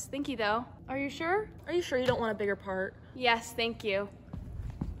chorus. Thank you, though. Are you sure? Are you sure you don't want a bigger part? Yes, thank you.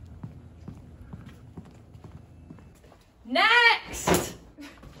 Next!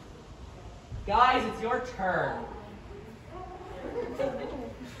 Guys, it's your turn.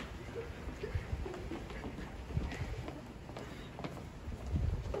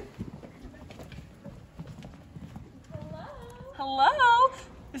 Hello?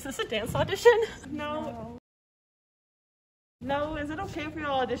 Is this a dance audition? No. No, is it okay if we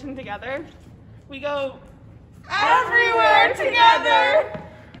all audition together? We go everywhere together!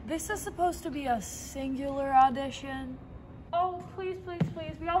 This is supposed to be a singular audition. Oh, please, please,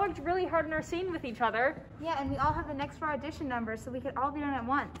 please. We all worked really hard on our scene with each other. Yeah, and we all have the next 4 audition numbers, so we could all be done at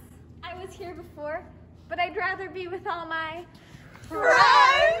once. I was here before, but I'd rather be with all my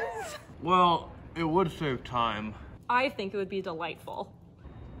friends! Well, it would save time. I think it would be delightful.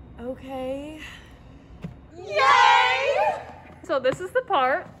 Okay. Yay! So this is the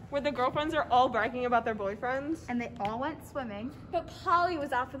part where the girlfriends are all bragging about their boyfriends. And they all went swimming. But Polly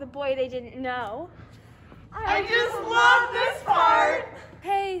was off with a boy they didn't know. I just love this part!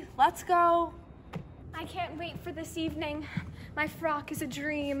 Hey, let's go. I can't wait for this evening. My frock is a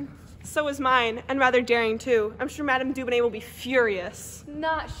dream. So is mine, and rather daring too. I'm sure Madame Dubonnet will be furious.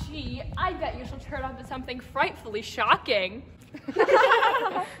 Not she. I bet you she'll turn on to something frightfully shocking.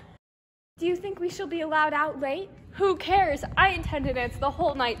 Do you think we shall be allowed out late? Who cares? I intend to dance the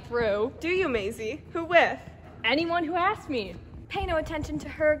whole night through. Do you, Maisie? Who with? Anyone who asks me. Pay no attention to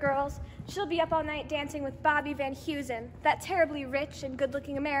her, girls. She'll be up all night dancing with Bobby Van Heusen, that terribly rich and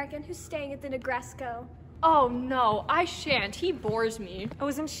good-looking American who's staying at the Negresco. Oh no, I shan't. He bores me. Oh,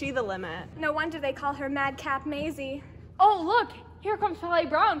 isn't she the limit? No wonder they call her Madcap Maisie. Oh look, here comes Polly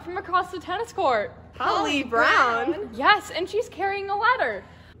Brown from across the tennis court. Polly Brown? Yes, and she's carrying a letter.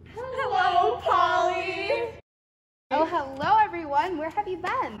 Hello, Polly! Oh, hello everyone. Where have you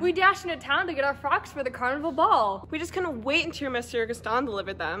been? We dashed into town to get our frocks for the carnival ball. We just couldn't wait until Monsieur Gaston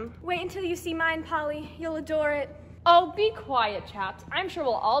delivered them. Wait until you see mine, Polly. You'll adore it. Oh, be quiet, chaps. I'm sure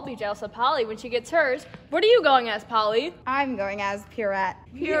we'll all be jealous of Polly when she gets hers. What are you going as, Polly? I'm going as Pierrette.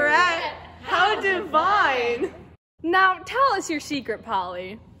 Pierrette? How divine! Now, tell us your secret,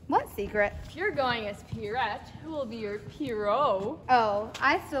 Polly. What secret? If you're going as Pierrette, who will be your Pierrot? Oh,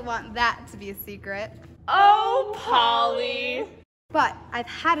 I still want that to be a secret. Oh, Polly! But I've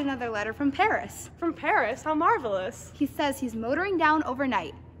had another letter from Paris. From Paris? How marvelous. He says he's motoring down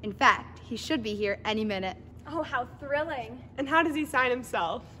overnight. In fact, he should be here any minute. Oh, how thrilling. And how does he sign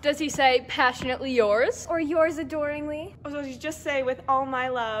himself? Does he say passionately yours? Or yours adoringly? Or does he just say with all my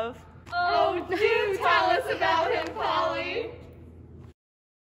love? Oh, do tell us about him, Polly.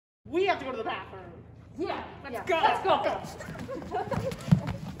 We have to go to the bathroom. Yeah, let's go. Let's go.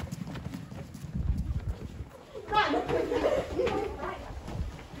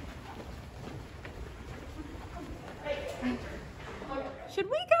 Should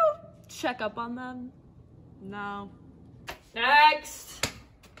we go check up on them? No. Next.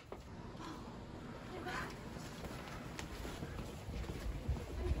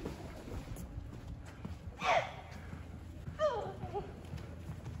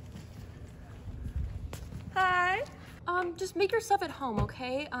 Hi. Just make yourself at home,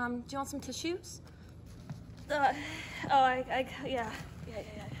 okay? Do you want some tissues? Yeah.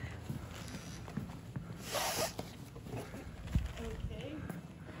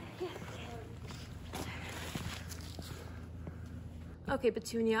 Okay,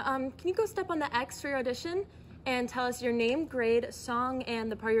 Petunia, can you go step on the X for your audition and tell us your name, grade, song, and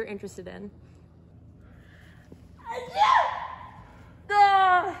the part you're interested in?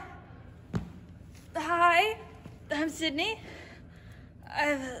 Hi, I'm Sydney. I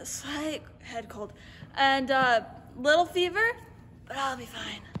have a slight head cold and little fever, but I'll be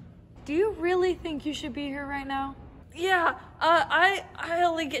fine. Do you really think you should be here right now? Yeah, I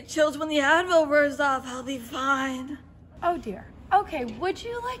only get chills when the Advil wears off. I'll be fine. Oh dear. Okay, would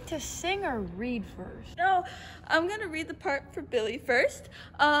you like to sing or read first? No, I'm gonna read the part for Billy first.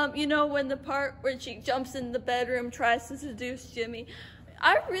 You know, when the part where she jumps in the bedroom, tries to seduce Jimmy.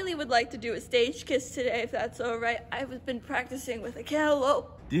 I really would like to do a stage kiss today, if that's all right. I've been practicing with a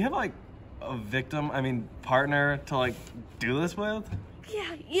cantaloupe. Do you have like a partner to like do this with?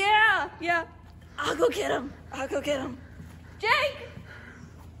 Yeah. I'll go get him. Jake!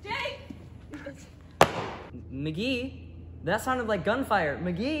 McGee? That sounded like gunfire.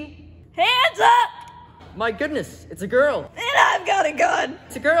 McGee? Hands up! My goodness, it's a girl. And I've got a gun.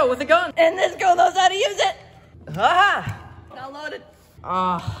 It's a girl with a gun. And this girl knows how to use it. Ha! Now loaded.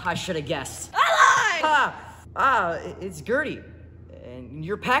 I should have guessed. I lied! It's Gertie. And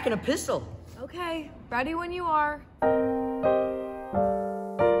you're packing a pistol. Okay, ready when you are.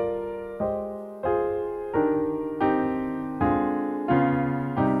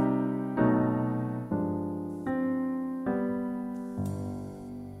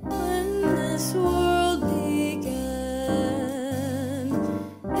 When this world began,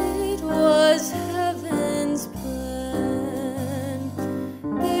 it was heaven's plan.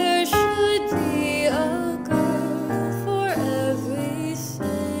 There should be a girl for every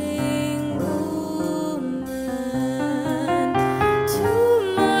single man.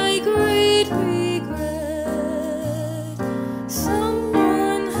 To my great regret,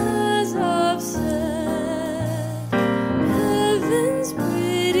 someone has upset heaven's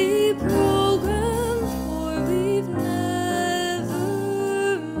pretty program, for we've never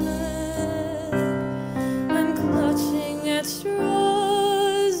met. I'm clutching at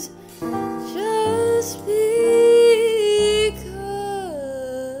straws just because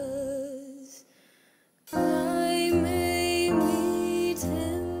I may meet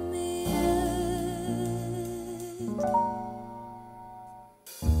him yet.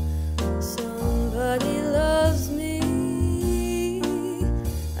 Somebody loves me.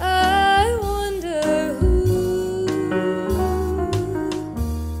 I wonder who.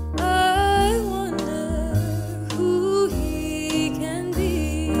 I wonder who he can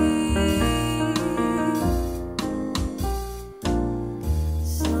be.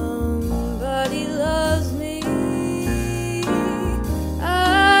 Somebody loves me.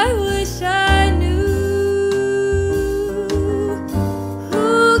 I wish I knew.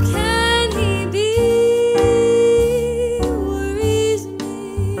 Who can he be? Worries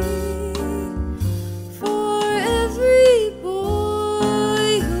me. For every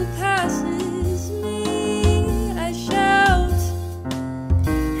boy who passes me, I shout,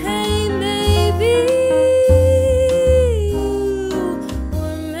 hey, maybe you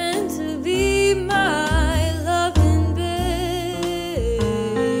were meant to be my loving baby.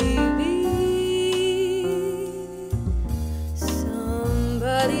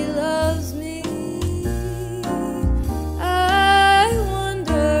 Somebody loves me. I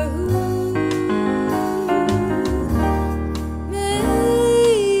wonder who.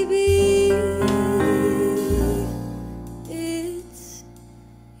 Maybe it's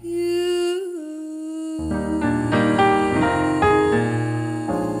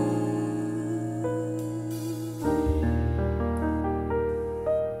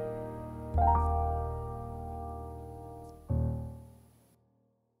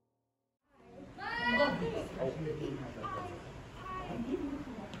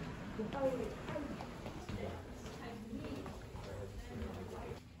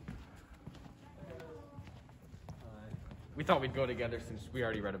We thought we'd go together since we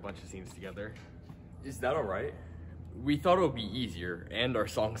already read a bunch of scenes together. Is that alright? We thought it would be easier, and our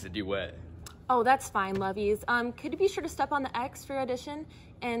song's a duet. Oh, that's fine, lovies. Could you be sure to step on the X for your audition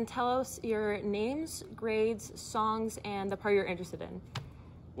and tell us your names, grades, songs, and the part you're interested in?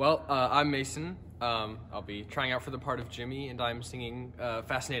 Well, I'm Mason. I'll be trying out for the part of Jimmy, and I'm singing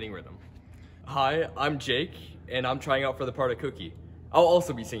Fascinating Rhythm. Hi, I'm Jake, and I'm trying out for the part of Cookie. I'll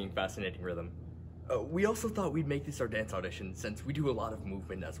also be singing Fascinating Rhythm. We also thought we'd make this our dance audition, since we do a lot of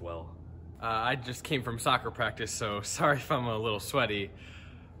movement as well. I just came from soccer practice, so sorry if I'm a little sweaty.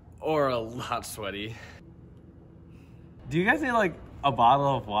 Or a lot sweaty. Do you guys need like a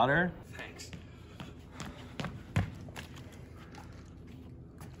bottle of water? Thanks.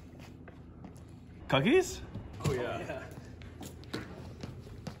 Cookies? Oh yeah.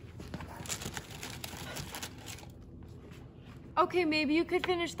 Okay, maybe you could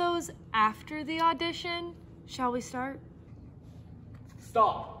finish those after the audition. Shall we start?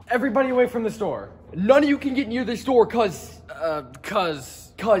 Stop! Everybody away from the store. None of you can get near the store, cause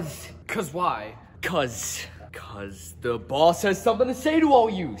why? Cause the boss has something to say to all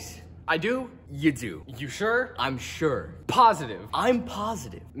yous. I do? You do. You sure? I'm sure. Positive. I'm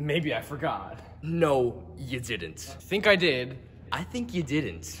positive. Maybe I forgot. No, you didn't. I think I did. I think you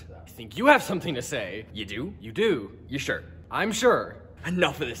didn't. I think you have something to say. You do? You do. You sure? I'm sure.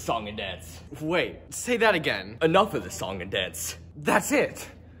 Enough of this song and dance. Wait, say that again. Enough of this song and dance. That's it.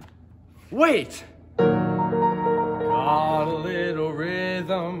 Wait. Got a little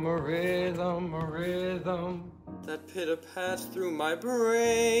rhythm, a rhythm, a rhythm. That pitter-pats through my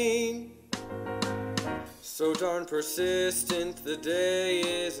brain. So darn persistent, the day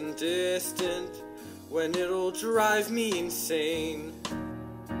isn't distant when it'll drive me insane.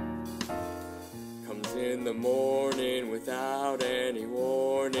 Comes in the morning without any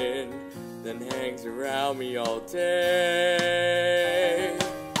warning, then hangs around me all day.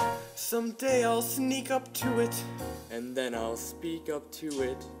 Someday I'll sneak up to it, and then I'll speak up to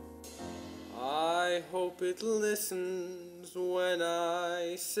it. I hope it listens when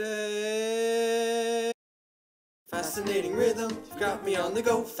I say. Fascinating rhythm, you've got me on the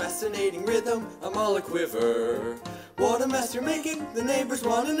go. Fascinating rhythm, I'm all a quiver. What a mess you're making, the neighbors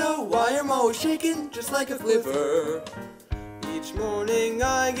want to know why I'm always shaking just like a flivver. Each morning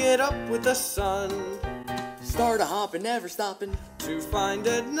I get up with the sun, start a hopping, never stopping, to find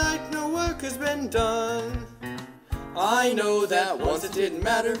at night no work has been done. I know that once it didn't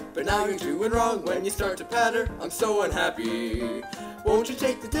matter, but now you're doing wrong when you start to patter. I'm so unhappy. Won't you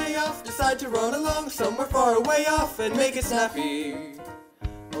take the day off, decide to run along somewhere far away off and make it snappy?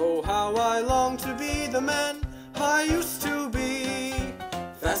 Oh, how I long to be the man I used to be.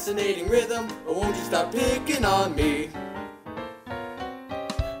 Fascinating rhythm, oh won't you stop picking on me?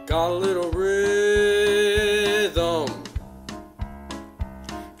 Got a little rhythm.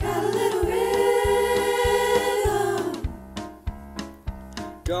 Got a little rhythm.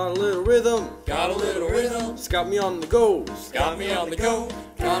 Got a little rhythm. Got a little rhythm. It's got me on the go. It's got me on the go.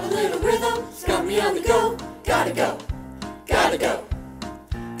 Got a little rhythm. It's got me on the go. Gotta go. Gotta go.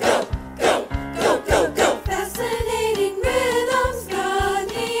 Go, go, go, go, go. Fascinating rhythms got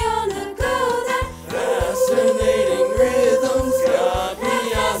me on the go. That fascinating rhythms got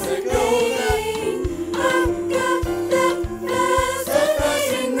me on the go. I've got that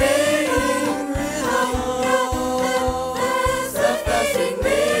fascinating rhythm. That fascinating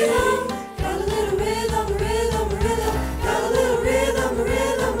rhythm. Got a little rhythm, a rhythm, a rhythm. Got a little rhythm, a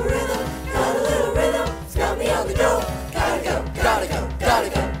rhythm, a rhythm. Got a little rhythm. It's got me on the go. Gotta go, gotta go, gotta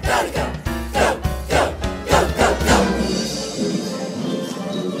go, gotta go. Go, go, go, go, go.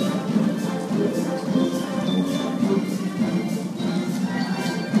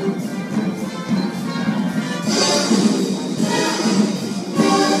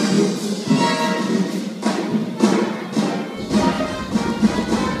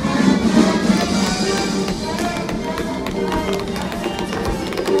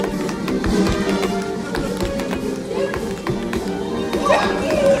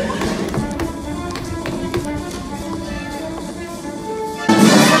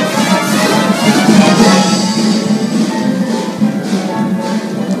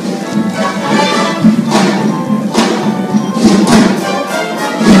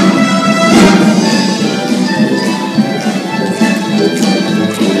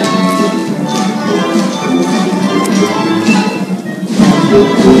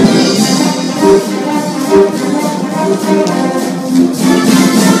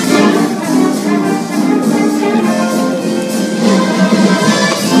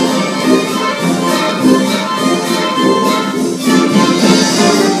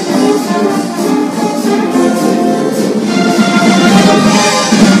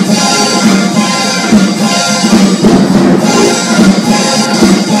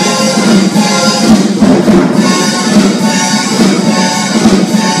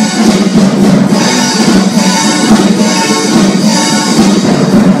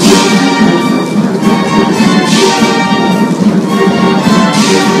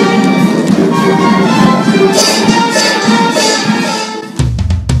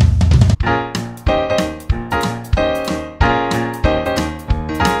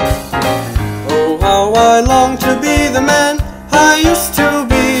 Oh, how I long to be the man I used to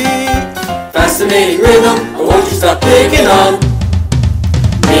be. Fascinating rhythm, oh won't you stop picking on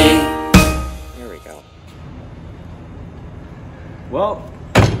me? Here we go. Well,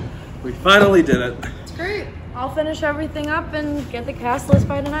 we finally did it. It's great. I'll finish everything up and get the cast list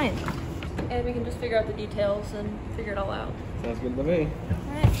by tonight. And we can just figure out the details and figure it all out. Sounds good to me.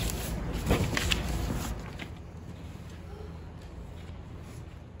 Alright.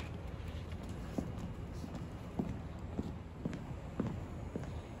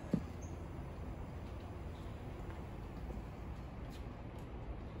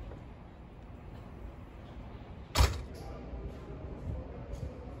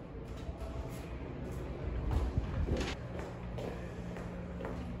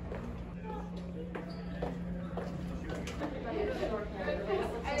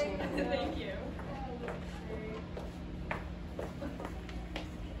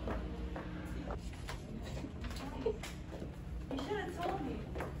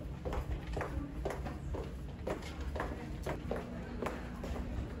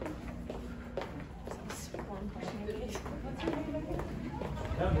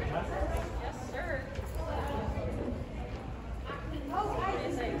 Oh,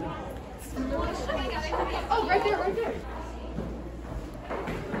 right there, right there.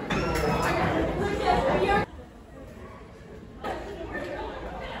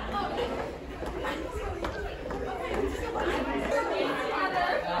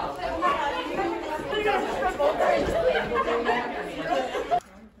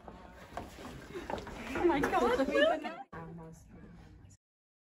 Oh my God.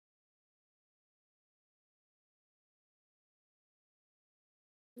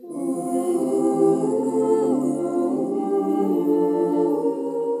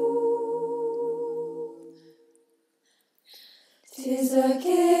 Tis a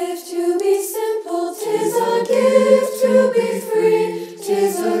gift to be simple, tis a gift to be free,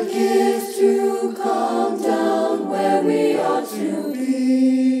 tis a gift to calm down where we ought to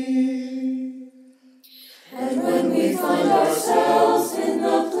be. And when we find ourselves in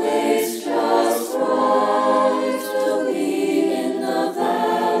the place just right, we'll be in the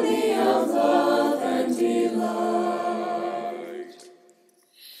valley of love and delight.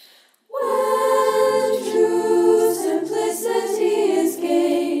 When true simplicity is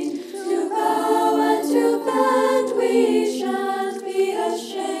gained, to bow and to bend we shan't be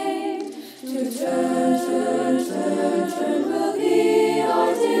ashamed. To turn will be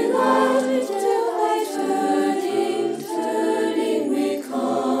our delight, till by turning we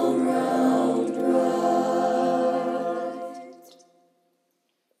come round right.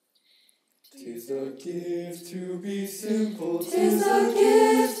 Tis a gift to be simple, Tis a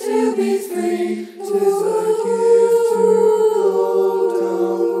gift to be free, tis a gift to calm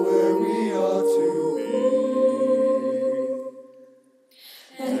down where we ought to be.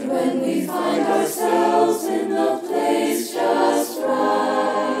 And when we find ourselves in the place just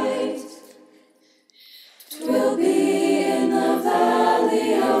right, 'twill be in the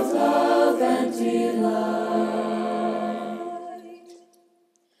valley of love and delight.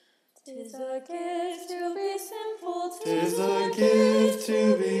 Tis a gift to be simple, Tis a gift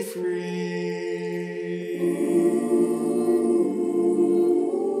to be free.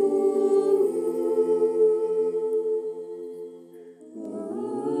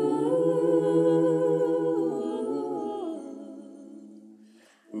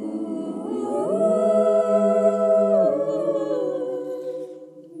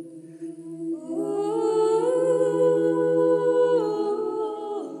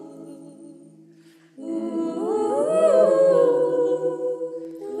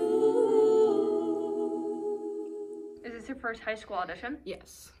 Is this your first high school audition?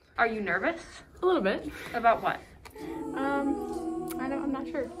 Yes. Are you nervous? A little bit. About what? I'm not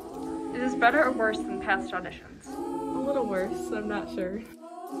sure. Is this better or worse than past auditions? A little worse, I'm not sure.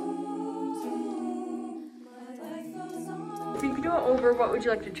 If you could do it over, what would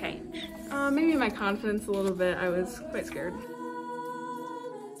you like to change? Maybe my confidence a little bit. I was quite scared.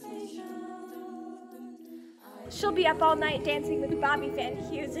 She'll be up all night dancing with Bobby Van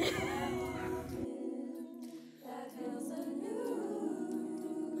Heusen.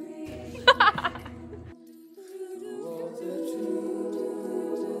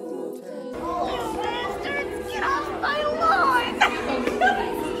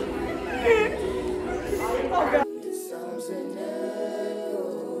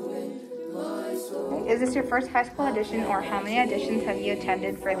 Is this your first high school audition, or how many auditions have you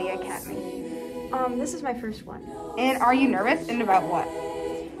attended for the Academy? This is my first one. And are you nervous, and about what?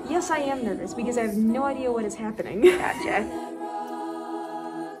 Yes, I am nervous because I have no idea what is happening. Gotcha.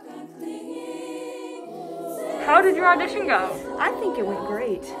 How did your audition go? I think it went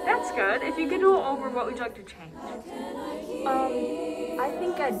great. That's good. If you could do it over, what would you like to change? I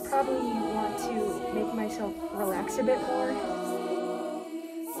think I'd probably want to make myself relax a bit more.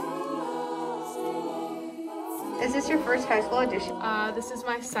 Is this your first high school audition? This is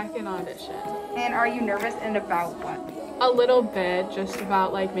my second audition. And are you nervous, and about what? A little bit, just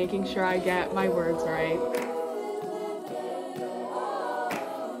about like making sure I get my words right.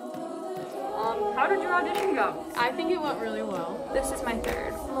 How did your audition go? I think it went really well. This is my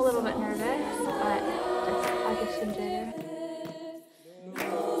third. I'm a little bit nervous, but I just enjoyed it.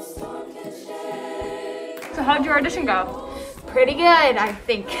 So how'd your audition go? Pretty good, I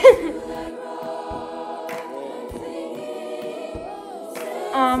think.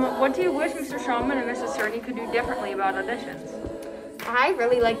 What do you wish Mr. Shulman and Mrs. Cerny could do differently about auditions? I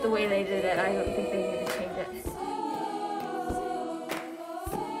really like the way they did it. I don't think they need to change it.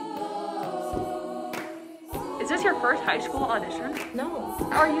 Is this your first high school audition? No.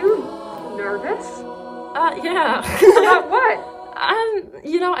 Are you nervous? Yeah. About what?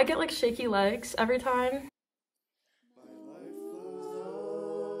 You know, I get like shaky legs every time.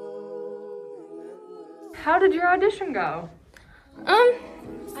 How did your audition go? I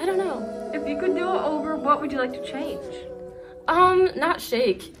don't know. If you could do it over, what would you like to change? Not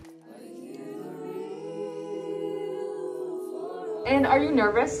shake. And are you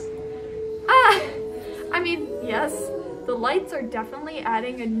nervous? I mean, yes. The lights are definitely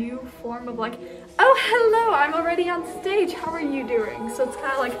adding a new form of like, oh, hello, I'm already on stage. How are you doing? So it's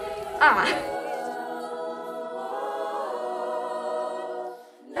kind of like,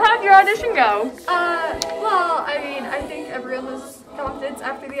 How'd your audition go? Well, I mean, I think everyone was confident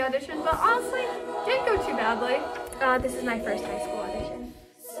after the audition, but honestly, didn't go too badly. This is my first high school audition.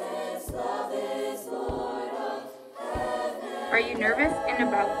 Are you nervous, and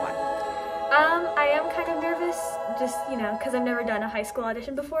about what? I am kind of nervous, just, you know, because I've never done a high school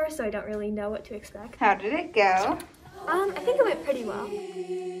audition before, so I don't really know what to expect. How did it go? I think it went pretty well.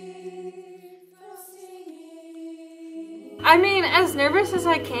 I mean, as nervous as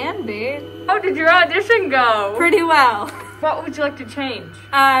I can be. How did your audition go? Pretty well. What would you like to change?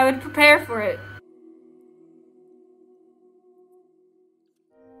 I would prepare for it.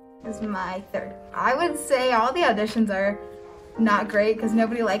 This is my third. I would say all the auditions are not great because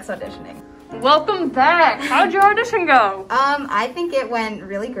nobody likes auditioning. Welcome back. How'd your audition go? I think it went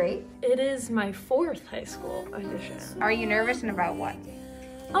really great. It is my fourth high school audition. Are you nervous, and about what?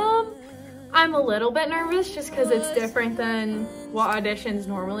 I'm a little bit nervous just because it's different than what auditions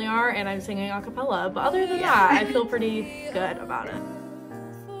normally are, and I'm singing a cappella. But other than that, I feel pretty good about it.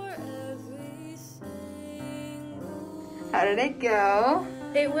 How did it go?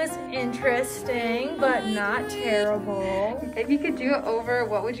 It was interesting, but not terrible. If you could do it over,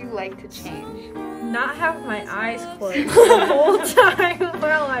 what would you like to change? Not have my eyes closed the whole time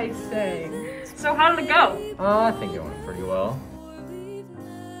while I sing. So how did it go? I think it went pretty well.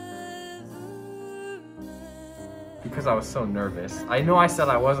 Because I was so nervous. I know I said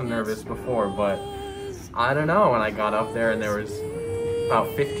I wasn't nervous before, but I don't know. When I got up there and there was about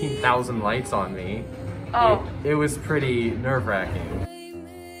 15,000 lights on me, it was pretty nerve-wracking.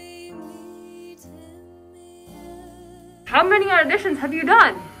 How many auditions have you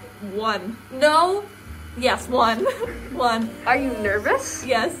done? One. No. Yes, one. One. Are you nervous?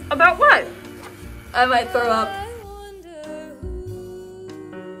 Yes. About what? I might throw up.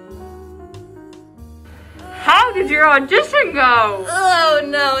 How did your audition go? Oh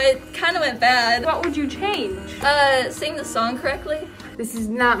no, it kind of went bad. What would you change? Sing the song correctly. This is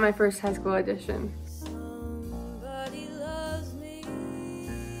not my first high school audition.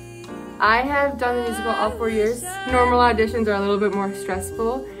 I have done the musical all 4 years. Normal auditions are a little bit more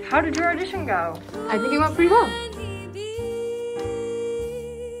stressful. How did your audition go? I think it went pretty well.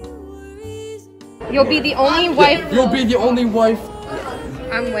 You'll be the only wife. You'll be the only wife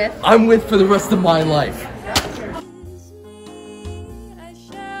I'm with for the rest of my life.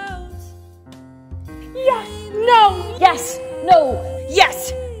 Yes, no, yes, no,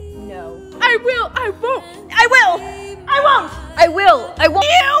 yes, no. I will, I won't, I will, I won't, I will, I won't.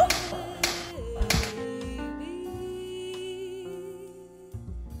 You!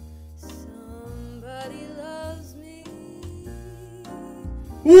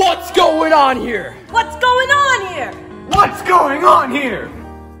 What's going on here? What's going on here? What's going on here?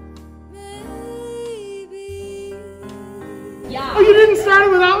 Yeah. Oh, you didn't start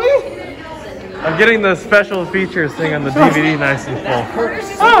it without me? I'm getting the special features thing on the DVD nice and full.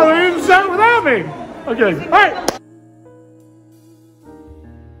 Oh, you didn't start it without me? Okay, all right.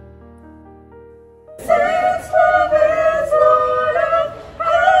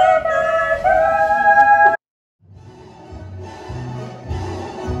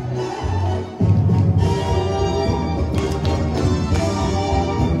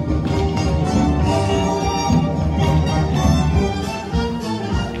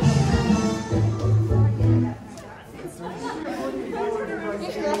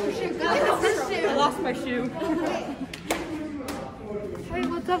 I lost my shoe. Hey,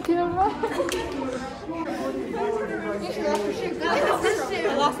 what's up, camera?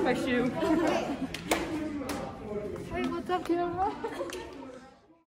 I lost my shoe. Hey, what's up, camera?